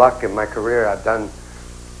incredible luck in my career. I've done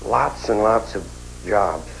lots and lots of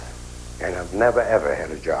jobs, and I've never, ever had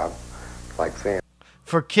a job like family.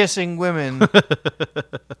 For kissing women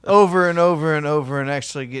over and over and over and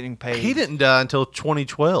actually getting paid. He didn't die until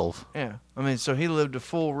 2012. Yeah. I mean, so he lived a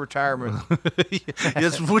full retirement.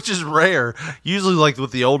 Yes, which is rare. Usually, like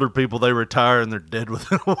with the older people, they retire and they're dead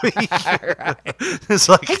within a week. Right. It's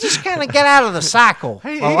like he just kind of get out of the cycle.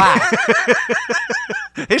 His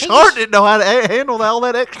heart didn't know how to handle all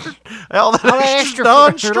that extra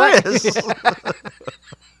non-stress.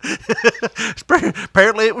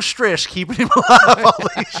 Apparently, it was stress keeping him alive all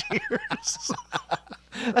these years.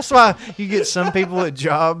 That's why you get some people at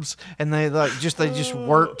jobs and they just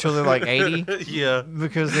work till they're like 80. Yeah,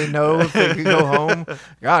 because they know if they could go home.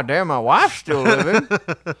 God damn, my wife's still living.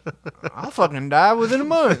 I'll fucking die within a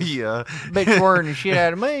month. Yeah, bitch worrying the shit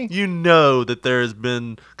out of me. You know that there has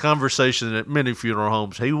been conversation at many funeral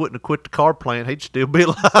homes. He wouldn't have quit the car plant. He'd still be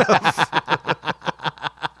alive.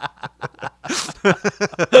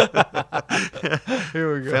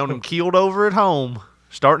 Here we go. Found him keeled over at home,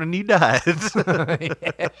 starting a new diet.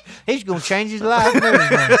 Yeah. He's gonna change his life and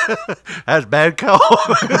everything. That's a bad call.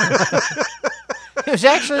 It was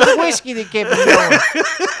actually the whiskey that kept him going.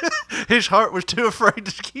 His heart was too afraid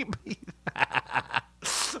to keep beating.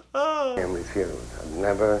 Family feud. I've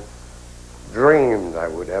never dreamed I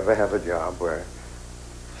would ever have a job where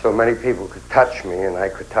so many people could touch me and I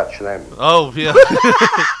could touch them. Oh, yeah.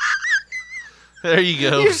 There you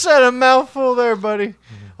go. You said a mouthful there, buddy.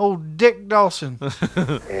 Old Dick Dawson.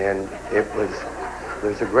 And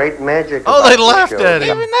there's a great magic. Oh, about they the laughed show at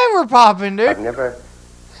him. Even they were popping, dude. I've never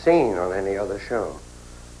seen on any other show.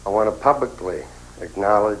 I want to publicly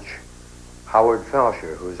acknowledge Howard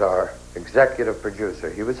Felsher, who's our executive producer.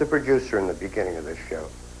 He was a producer in the beginning of this show,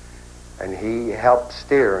 and he helped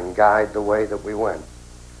steer and guide the way that we went.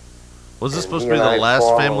 Was this And supposed he to be and the I last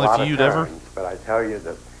fought a Family lot of Feud ever? times, but I tell you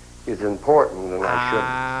that he's important, and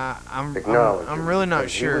I should acknowledge I'm him, really not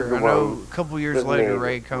because he was sure. the I know one a couple years that later, made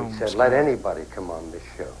Ray it. Combs. He said, let anybody come on this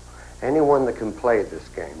show. Anyone that can play this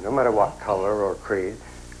game, no matter what color or creed,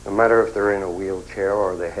 no matter if they're in a wheelchair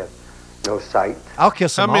or they have no sight. I'll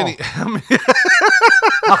kiss them all.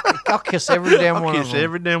 I'll kiss every damn one of them.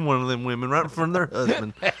 Every damn one of them women right in front of their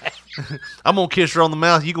husband. I'm going to kiss her on the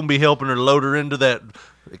mouth. You're going to be helping her load her into that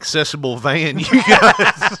accessible van you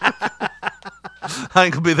guys. I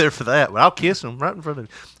ain't going to be there for that, but I'll kiss him right in front of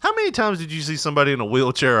you. How many times did you see somebody in a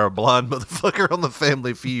wheelchair or a blind motherfucker on the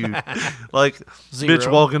Family Feud? Like, Zero.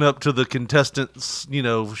 bitch walking up to the contestants, you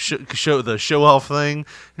know, show the show-off thing,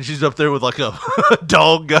 and she's up there with like a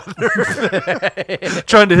dog gun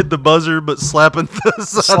trying to hit the buzzer, but slapping the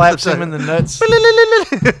Slaps him in the nuts.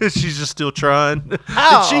 She's just still trying.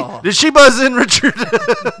 Ow. Did she buzz in, Richard?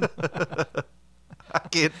 I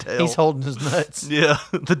can't tell. He's holding his nuts. Yeah,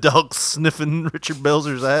 the dog's sniffing Richard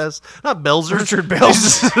Belzer's ass. Not Belzer. Richard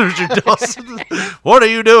Belzer. Richard Dawson. What are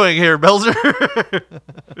you doing here, Belzer?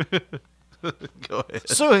 Go ahead.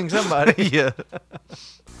 Suing somebody. Yeah.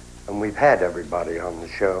 And we've had everybody on the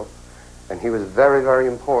show, and he was very, very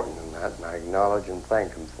important in that, and I acknowledge and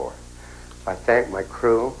thank him for it. I thank my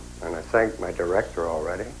crew, and I thank my director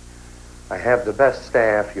already. I have the best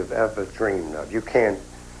staff you've ever dreamed of. You don't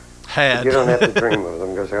have to dream of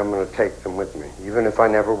them, because I'm going to take them with me. Even if I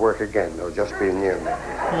never work again, they'll just be near me.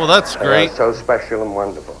 Well, that's great. They are so special and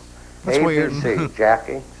wonderful. That's ABC, weird.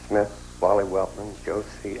 Jackie Smith, Wally Weltman,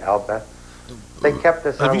 Josie Albert. They kept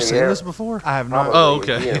us Have on you the seen air this before? I have not. probably Oh,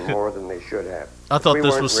 okay. a year more than they should have. I thought We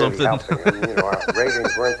this weren't was really something. helping them. You know, our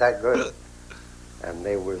ratings weren't that good. And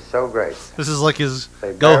they were so great. This is like his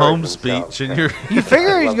They go buried home themselves. speech, and you're You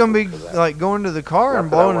figure I he's love gonna be them for that. like going to the car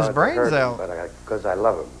and Not that I blowing his wanted to brains hurt them, out. but because I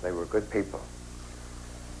love them. They were good people.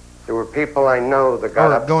 There were people I know that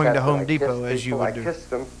got Or upset going to that Home I Depot, kissed as you people. would do. I kissed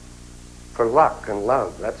them for luck and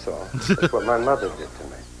love, that's all. That's what my mother did to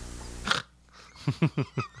me.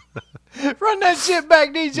 Run that shit back,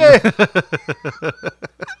 DJ.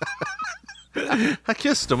 I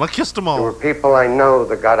kissed them There were all. people I know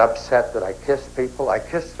that got upset that I kissed people. I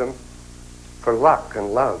kissed them for luck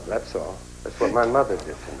and love, that's all. That's what my mother did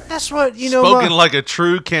to me. That's what you know. Spoken like a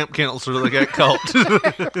true camp counselor that got caught.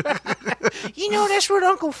 You know, that's what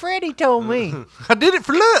Uncle Freddie told me. I did it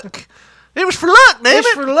for luck. It was for luck, damn It's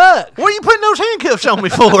it. for luck. What are you putting those handcuffs on me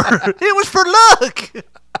for? It was for luck.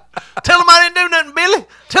 Tell them I didn't do nothing, Billy.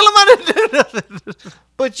 Tell them I didn't do nothing.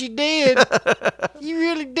 But you did. You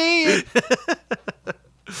really did.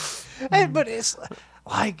 But it's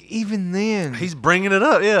like even then, He's bringing it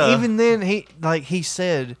up, yeah. even then he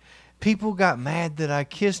said, people got mad that I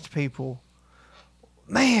kissed people.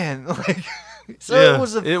 Man, like so Yeah, it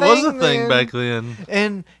was a thing then, back then.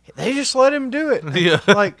 and they just let him do it. Yeah,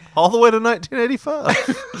 like all the way to 1985.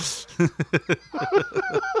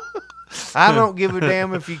 I don't give a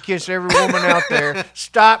damn if you kiss every woman out there.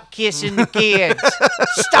 Stop kissing the kids.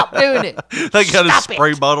 Stop doing it. They got a Stop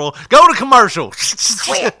spray it. bottle. Go to commercial.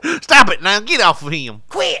 Quit. Stop it now. Get off of him.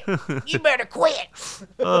 Quit. You better quit.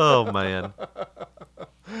 Oh, man.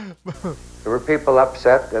 There were people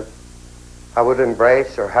upset that I would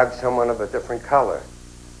embrace or hug someone of a different color.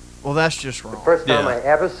 Well, that's just wrong. The first time Yeah. I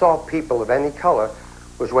ever saw people of any color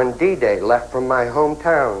was when D-Day left from my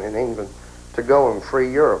hometown in England to go and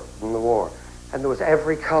free Europe from the war. And there was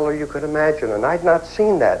every color you could imagine, and I'd not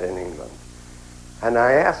seen that in England. And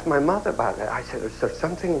I asked my mother about it. I said, is there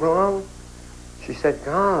something wrong? She said,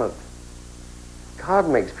 God. God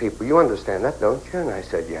makes people. You understand that, don't you? And I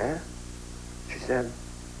said, yeah. She said,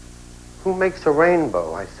 who makes a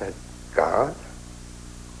rainbow? I said, God.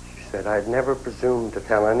 She said, I'd never presumed to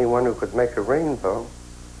tell anyone who could make a rainbow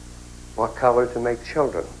what color to make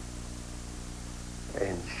children.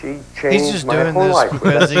 And she changed He's just my doing whole this life with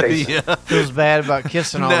because that he statement. feels bad about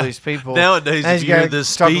kissing all Now- these people. Nowadays, And if he's you hear gotta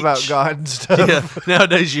this talk speech, about God and stuff. Yeah,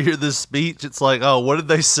 nowadays you hear this speech, it's like, oh, what did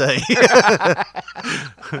they say?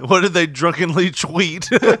 What did they drunkenly tweet?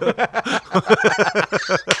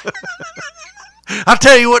 I'll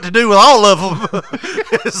tell you what to do with all of them.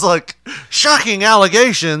 It's like shocking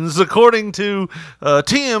allegations, according to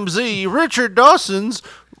TMZ. Richard Dawson's.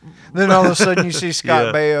 Then all of a sudden you see Scott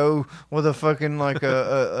Yeah. Baio with a fucking like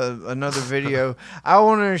another video. I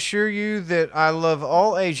want to assure you that I love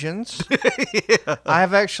all Asians. I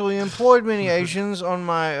have actually employed many Asians on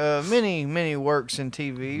my many works in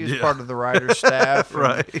TV as Yeah. part of the writer's staff.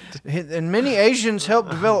 Right. And many Asians helped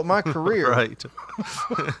develop my career. Right.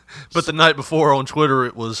 But the night before on Twitter,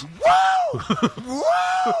 it was.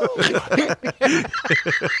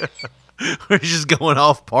 He's just going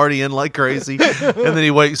off partying like crazy. And then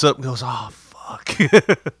he wakes up and goes, oh, fuck.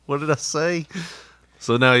 What did I say?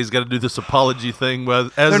 So now he's got to do this apology thing. They're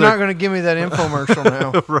not going to give me that infomercial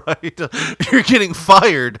now. Right. You're getting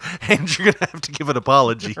fired, and you're going to have to give an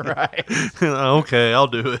apology. Right. Okay, I'll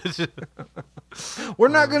do it. We're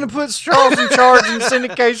not going to put straws in charge in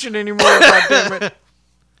syndication anymore, goddammit.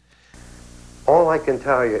 All I can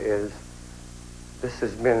tell you is this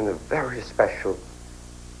has been a very special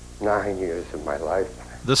 9 years of my life.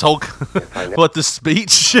 This whole, what, the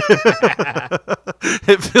speech?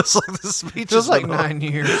 It feels like the speech Feels is like 9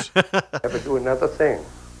 years. Never do another thing.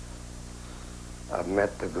 I've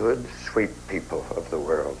met the good, sweet people of the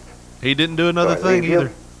world. He didn't do another So I thing leave you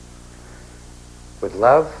either. with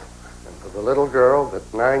love, and for the little girl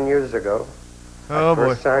that 9 years ago Oh, I boy.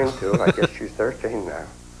 first signed to. I guess she's 13 now.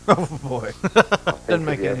 Oh, boy. Doesn't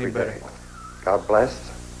make it any every better. day. God bless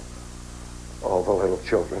all the little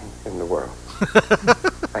children in the world.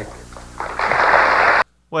 Thank you.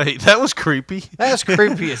 Wait, that was creepy. That's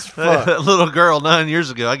creepy as fuck. That little girl 9 years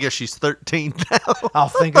ago, I guess she's 13 now. I'll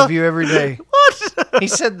think of you every day. What? He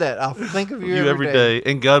said that. I'll think of you, You every day.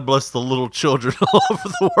 And God bless the little children all over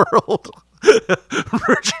the world.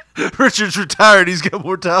 Richard's retired. He's got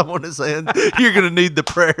more time on his hands. You're going to need the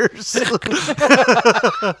prayers.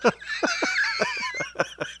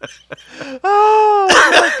 Oh,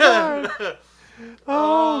 my God.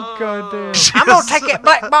 Oh, goddamn. I'm going to take that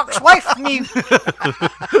black box away from you.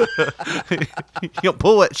 You don't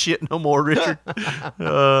pull that shit no more, Richard.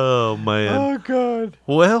 Oh, man. Oh, God.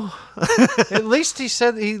 Well. At least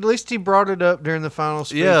he brought it up during the final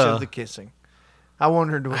speech Yeah. of the kissing. I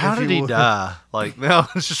wondered how did he die? Like, now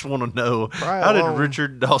I just want to know, how did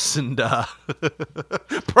Richard Dawson die?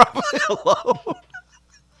 Probably alone.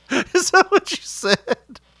 Is that what you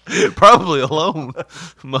said? Probably alone,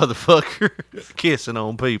 motherfucker. Kissing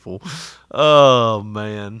on people. Oh,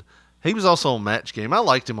 man. He was also on Match Game. I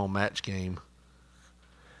liked him on Match Game.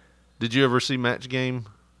 Did you ever see Match Game?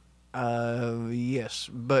 Yes,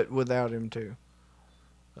 but without him too.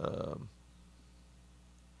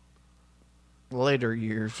 Later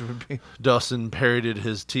years would be. Dawson parodied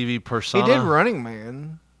his TV persona. He did Running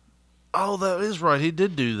Man. Oh, that is right. He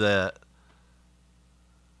did do that.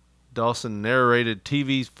 Dawson narrated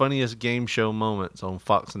TV's funniest game show moments on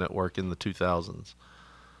Fox Network in the 2000s.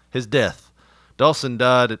 His death. Dawson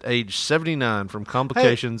died at age 79 from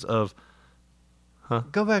complications of... Huh?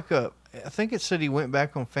 Go back up. I think it said he went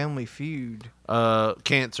back on Family Feud.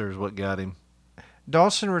 Cancer is what got him.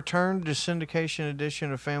 Dawson returned to syndication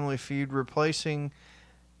edition of Family Feud, replacing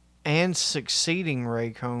and succeeding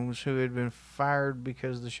Ray Combs, who had been fired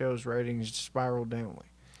because the show's ratings spiraled downward.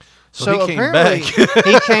 So he came back.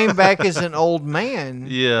 He came back as an old man,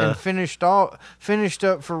 yeah, and finished up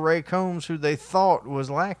for Ray Combs, who they thought was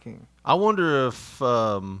lacking. I wonder if,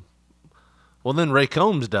 then Ray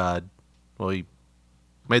Combs died. Well, he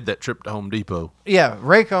made that trip to Home Depot. Yeah,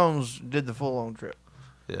 Ray Combs did the full-on trip.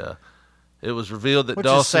 Yeah. It was revealed that Which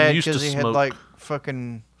Dawson is sad used to he smoke. had like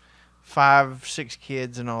fucking 5-6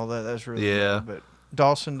 kids and all that. That's really bad. But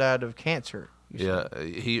Dawson died of cancer. Yeah,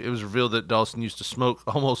 it was revealed that Dawson used to smoke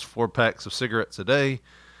almost 4 packs of cigarettes a day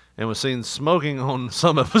and was seen smoking on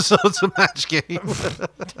some episodes of Match Game,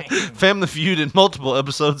 Family Feud, and multiple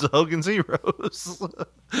episodes of Hogan's Heroes.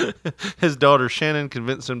 His daughter Shannon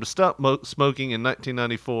convinced him to stop smoking in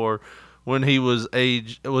 1994 when he was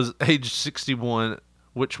aged 61,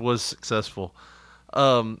 which was successful.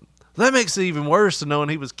 That makes it even worse, knowing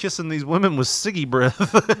he was kissing these women with ciggy breath.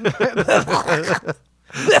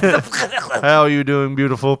 How are you doing,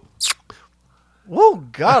 beautiful? Whoa,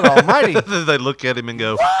 God almighty. They look at him and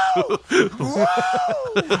go, Are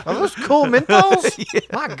those cool menthols? Yeah.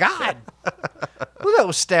 My God. Ooh, that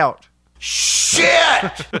was stout.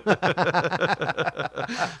 Shit!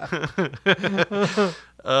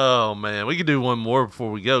 Oh, man. We could do one more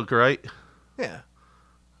before we go, right? Yeah.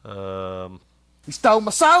 He stole my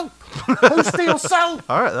soap. Who steals soap?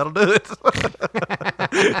 All right, that'll do it.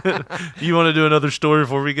 You want to do another story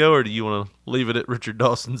before we go, or do you want to leave it at Richard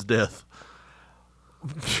Dawson's death?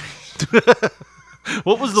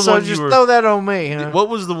 What was the one? So just throw that on me. Huh? What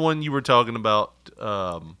was the one you were talking about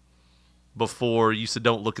before? You said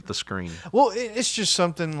don't look at the screen. Well, it's just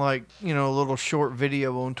something like, a little short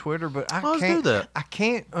video on Twitter, but I Let's do that. I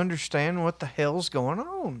can't understand what the hell's going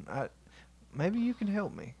on. Maybe you can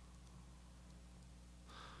help me.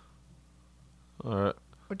 All right.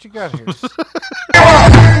 What you got here?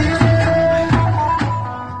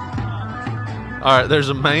 All right, there's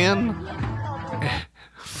a man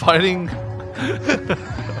fighting.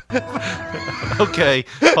 Okay,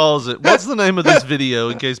 pause it. What's the name of this video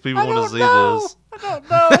in case people want to see this? I don't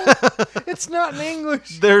know. It's not in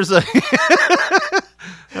English. There's a.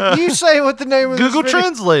 You say what the name of Google this video.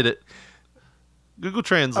 Translate it. Google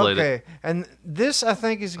Translate it. Okay, and this I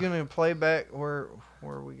think is going to play back where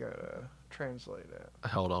we gotta translate that.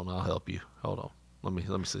 Hold on, I'll help you. Hold on. Let me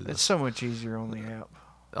see this. It's so much easier on the app.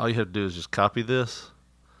 All you have to do is just copy this,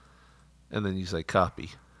 and then you say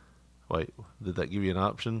copy. Wait, did that give you an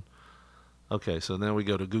option? Okay, so then we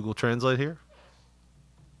go to Google Translate here.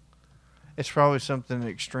 It's probably something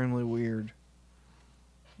extremely weird.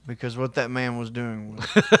 Because what that man was doing was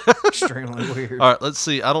extremely weird. All right, let's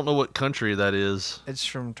see. I don't know what country that is. It's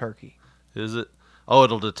from Turkey. Is it? Oh,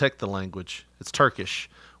 it'll detect the language. It's Turkish.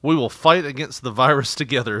 We will fight against the virus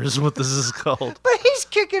together is what this is called. But he's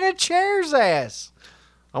kicking a chair's ass.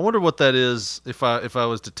 I wonder what that is if I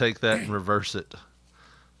was to take that and reverse it.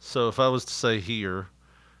 So if I was to say here,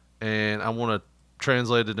 and I want to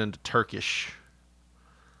translate it into Turkish.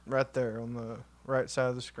 Right there on the right side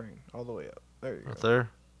of the screen, all the way up. There you go. Right there.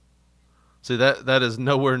 See, that is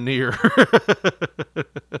nowhere near.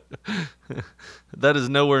 That is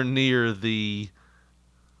nowhere near the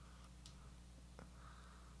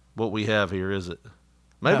what we have here, is it?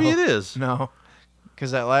 Maybe it is. No, because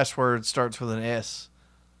that last word starts with an S.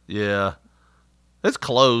 Yeah, it's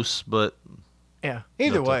close, but yeah.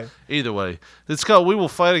 Either way, it's called "We Will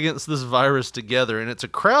Fight Against This Virus Together," and it's a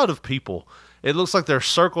crowd of people. It looks like they're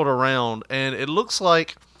circled around, and it looks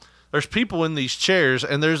like there's people in these chairs,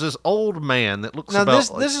 and there's this old man that looks now about this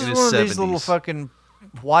in is his one 70s. of these little fucking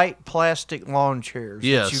white plastic lawn chairs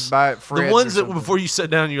Yes. that you buy at Fred's. The ones or that something. before you sit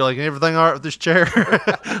down, you're like, everything all right with this chair?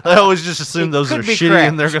 I always just assume It those are could be shitty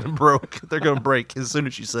and cracked. they're gonna break as soon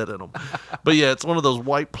as you sit in them. But yeah, it's one of those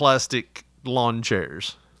white plastic lawn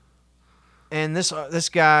chairs. And this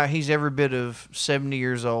guy, he's every bit of 70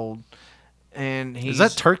 years old. And he's Is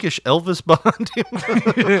that Turkish Elvis behind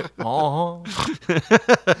him?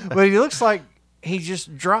 But he looks like he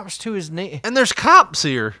just drops to his knee. And there's cops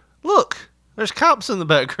here. Look, there's cops in the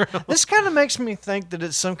background. This kind of makes me think that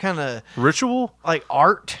it's some kind of ritual, like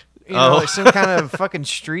art. You know, like some kind of fucking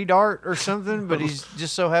street art or something. But he's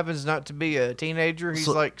just so happens not to be a teenager. He's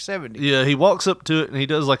like 70. Yeah, he walks up to it and he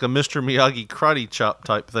does like a Mr. Miyagi karate chop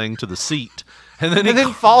type thing to the seat. And then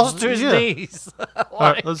he falls to his knees. All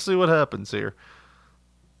right, let's see what happens here.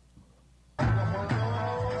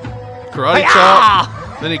 Karate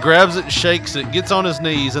chop. Then he grabs it, shakes it, gets on his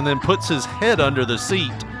knees, and then puts his head under the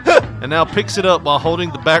seat. And now picks it up while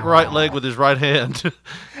holding the back right leg with his right hand.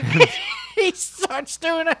 He starts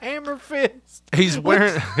doing a hammer fist. He's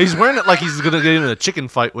wearing it like he's gonna get in a chicken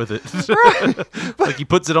fight with it. Right. Like he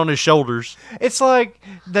puts it on his shoulders. It's like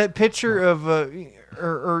that picture of,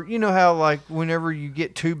 or you know how like whenever you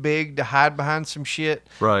get too big to hide behind some shit,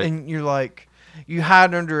 Right. And you're like, you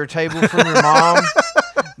hide under a table from your mom,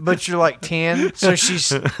 but you're like 10, so she's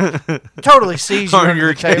totally sees you Or in under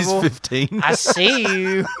your the case, table. 15. I see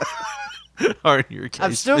you. Or in your case,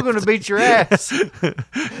 I'm still going to 15. beat your ass.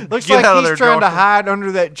 Looks Get like out of he's there, trying to doctor. hide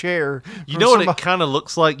under that chair. You from know what somebody- it kind of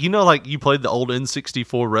looks like? You know, like you played the old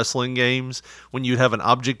N64 wrestling games when you'd have an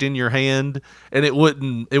object in your hand and it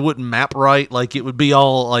wouldn't map right. Like it would be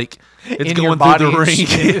all like it's In your going through the body ring. and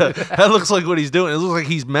shit. Yeah, that looks like what he's doing. It looks like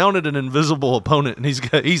he's mounted an invisible opponent and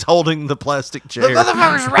he's holding the plastic chair. The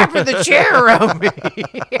motherfucker's wrapping the chair around me.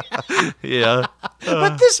 Yeah.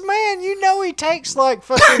 But this man, you know, he takes like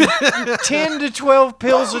fucking 10 to 12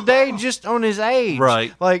 pills a day just on his age.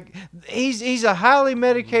 Right. Like he's a highly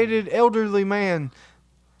medicated elderly man,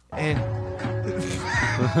 and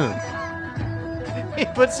he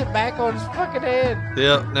puts it back on his fucking head.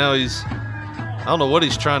 Yeah. Now I don't know what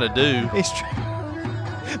he's trying to do.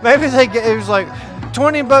 Maybe it was like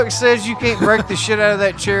 $20 says you can't break the shit out of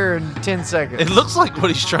that chair in 10 seconds. It looks like what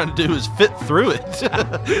he's trying to do is fit through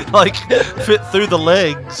it. Like fit through the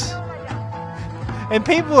legs. And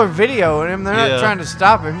people are videoing him. They're Yeah. not trying to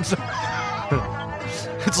stop him. So.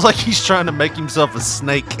 It's like he's trying to make himself a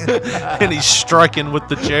snake and he's striking with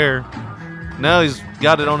the chair. Now he's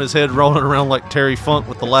got it on his head rolling around like Terry Funk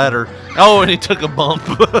with the ladder. Oh, and he took a bump.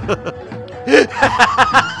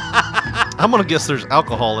 I'm going to guess there's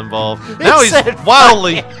alcohol involved. Now he's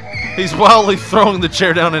wildly throwing the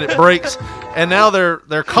chair down and it breaks. And now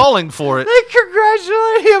they're calling for it. They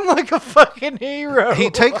congratulate him like a fucking hero. He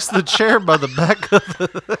takes the chair by the back of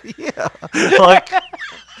the like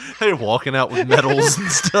they're walking out with medals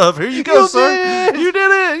and stuff. Here you go, sir. You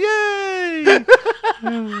did it. Yay.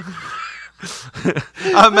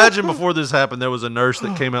 I imagine before this happened, there was a nurse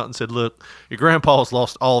that came out and said, "Look, your grandpa's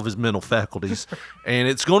lost all of his mental faculties, and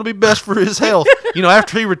it's going to be best for his health. You know,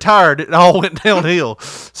 after he retired, it all went downhill.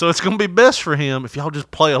 So it's going to be best for him if y'all just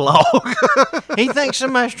play along." He thinks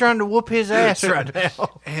somebody's trying to whoop his ass right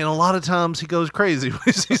now. And a lot of times he goes crazy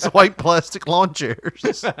with these white plastic lawn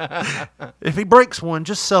chairs. If he breaks one,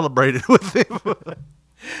 just celebrate it with him.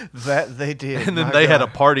 That they did. And then my they had a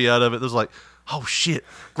God. party out of it. It was like, oh shit,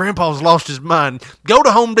 Grandpa's lost his mind. Go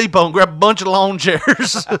to Home Depot and grab a bunch of lawn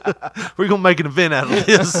chairs. We're going to make an event out of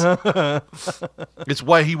this. It's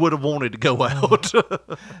why he would have wanted to go out.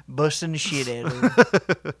 Busting the shit out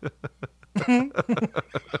of him.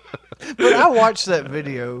 But I watched that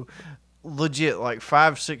video legit like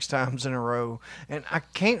 5-6 times in a row, and I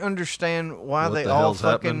can't understand why What they the all hell's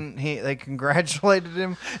fucking they congratulated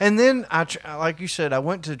him. And then like you said, I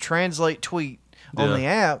went to translate tweet on Yeah. the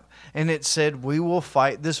app, and it said, "We will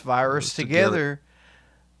fight this virus together."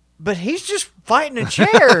 But he's just fighting a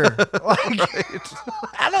chair.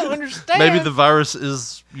 I don't understand. Maybe the virus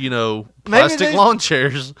is, Maybe plastic they- lawn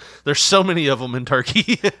chairs. There's so many of them in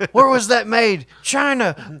Turkey. Where was that made?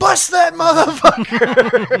 China. Bust that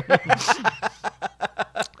motherfucker.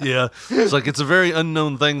 Yeah. It's like it's a very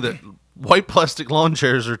unknown thing that white plastic lawn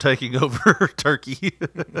chairs are taking over Turkey.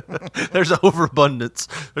 There's overabundance.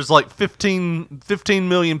 There's like 15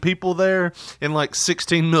 million people there and like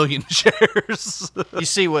 16 million chairs. You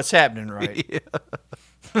see what's happening, right? Yeah.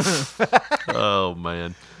 Oh,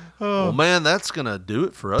 man. Well, man, that's going to do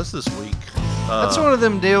it for us this week. That's one of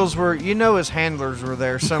them deals where you know his handlers were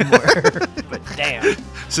there somewhere. But damn.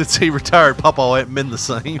 Since he retired, Papa ain't been the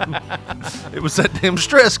same. It was that damn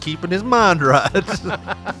stress keeping his mind right.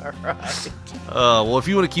 Right. Well, if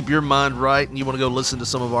you want to keep your mind right and you want to go listen to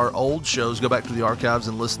some of our old shows, go back to the archives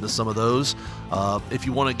and listen to some of those. If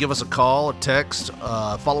you want to give us a call, a text,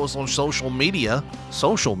 follow us on social media.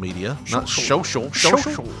 Social media, not social.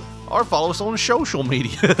 Or follow us on social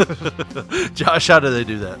media. Josh, how do they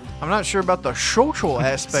do that? I'm not sure about the social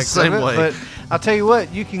aspect Same of it, way. but I'll tell you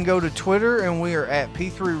what, you can go to Twitter, and we are at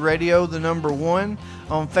P3 Radio, the number 1.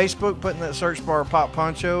 On Facebook, put in that search bar Pop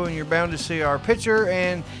Poncho, and you're bound to see our picture.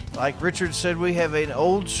 And like Richard said, we have an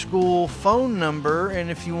old school phone number,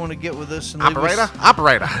 and if you want to get with us and leave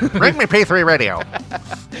Operator, bring me P3 Radio.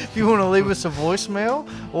 If you want to leave us a voicemail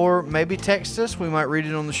or maybe text us, we might read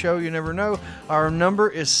it on the show. You never know. Our number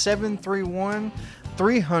is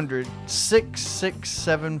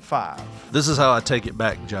 731-300-6675. This is how I take it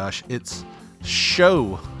back, Josh. It's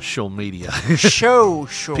social media.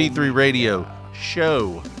 P3 Radio.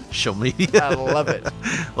 Show media. I love it.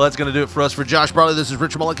 Well, that's going to do it for us. For Josh Barley, this is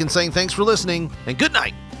Richard Mulligan saying thanks for listening and good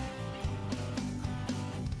night.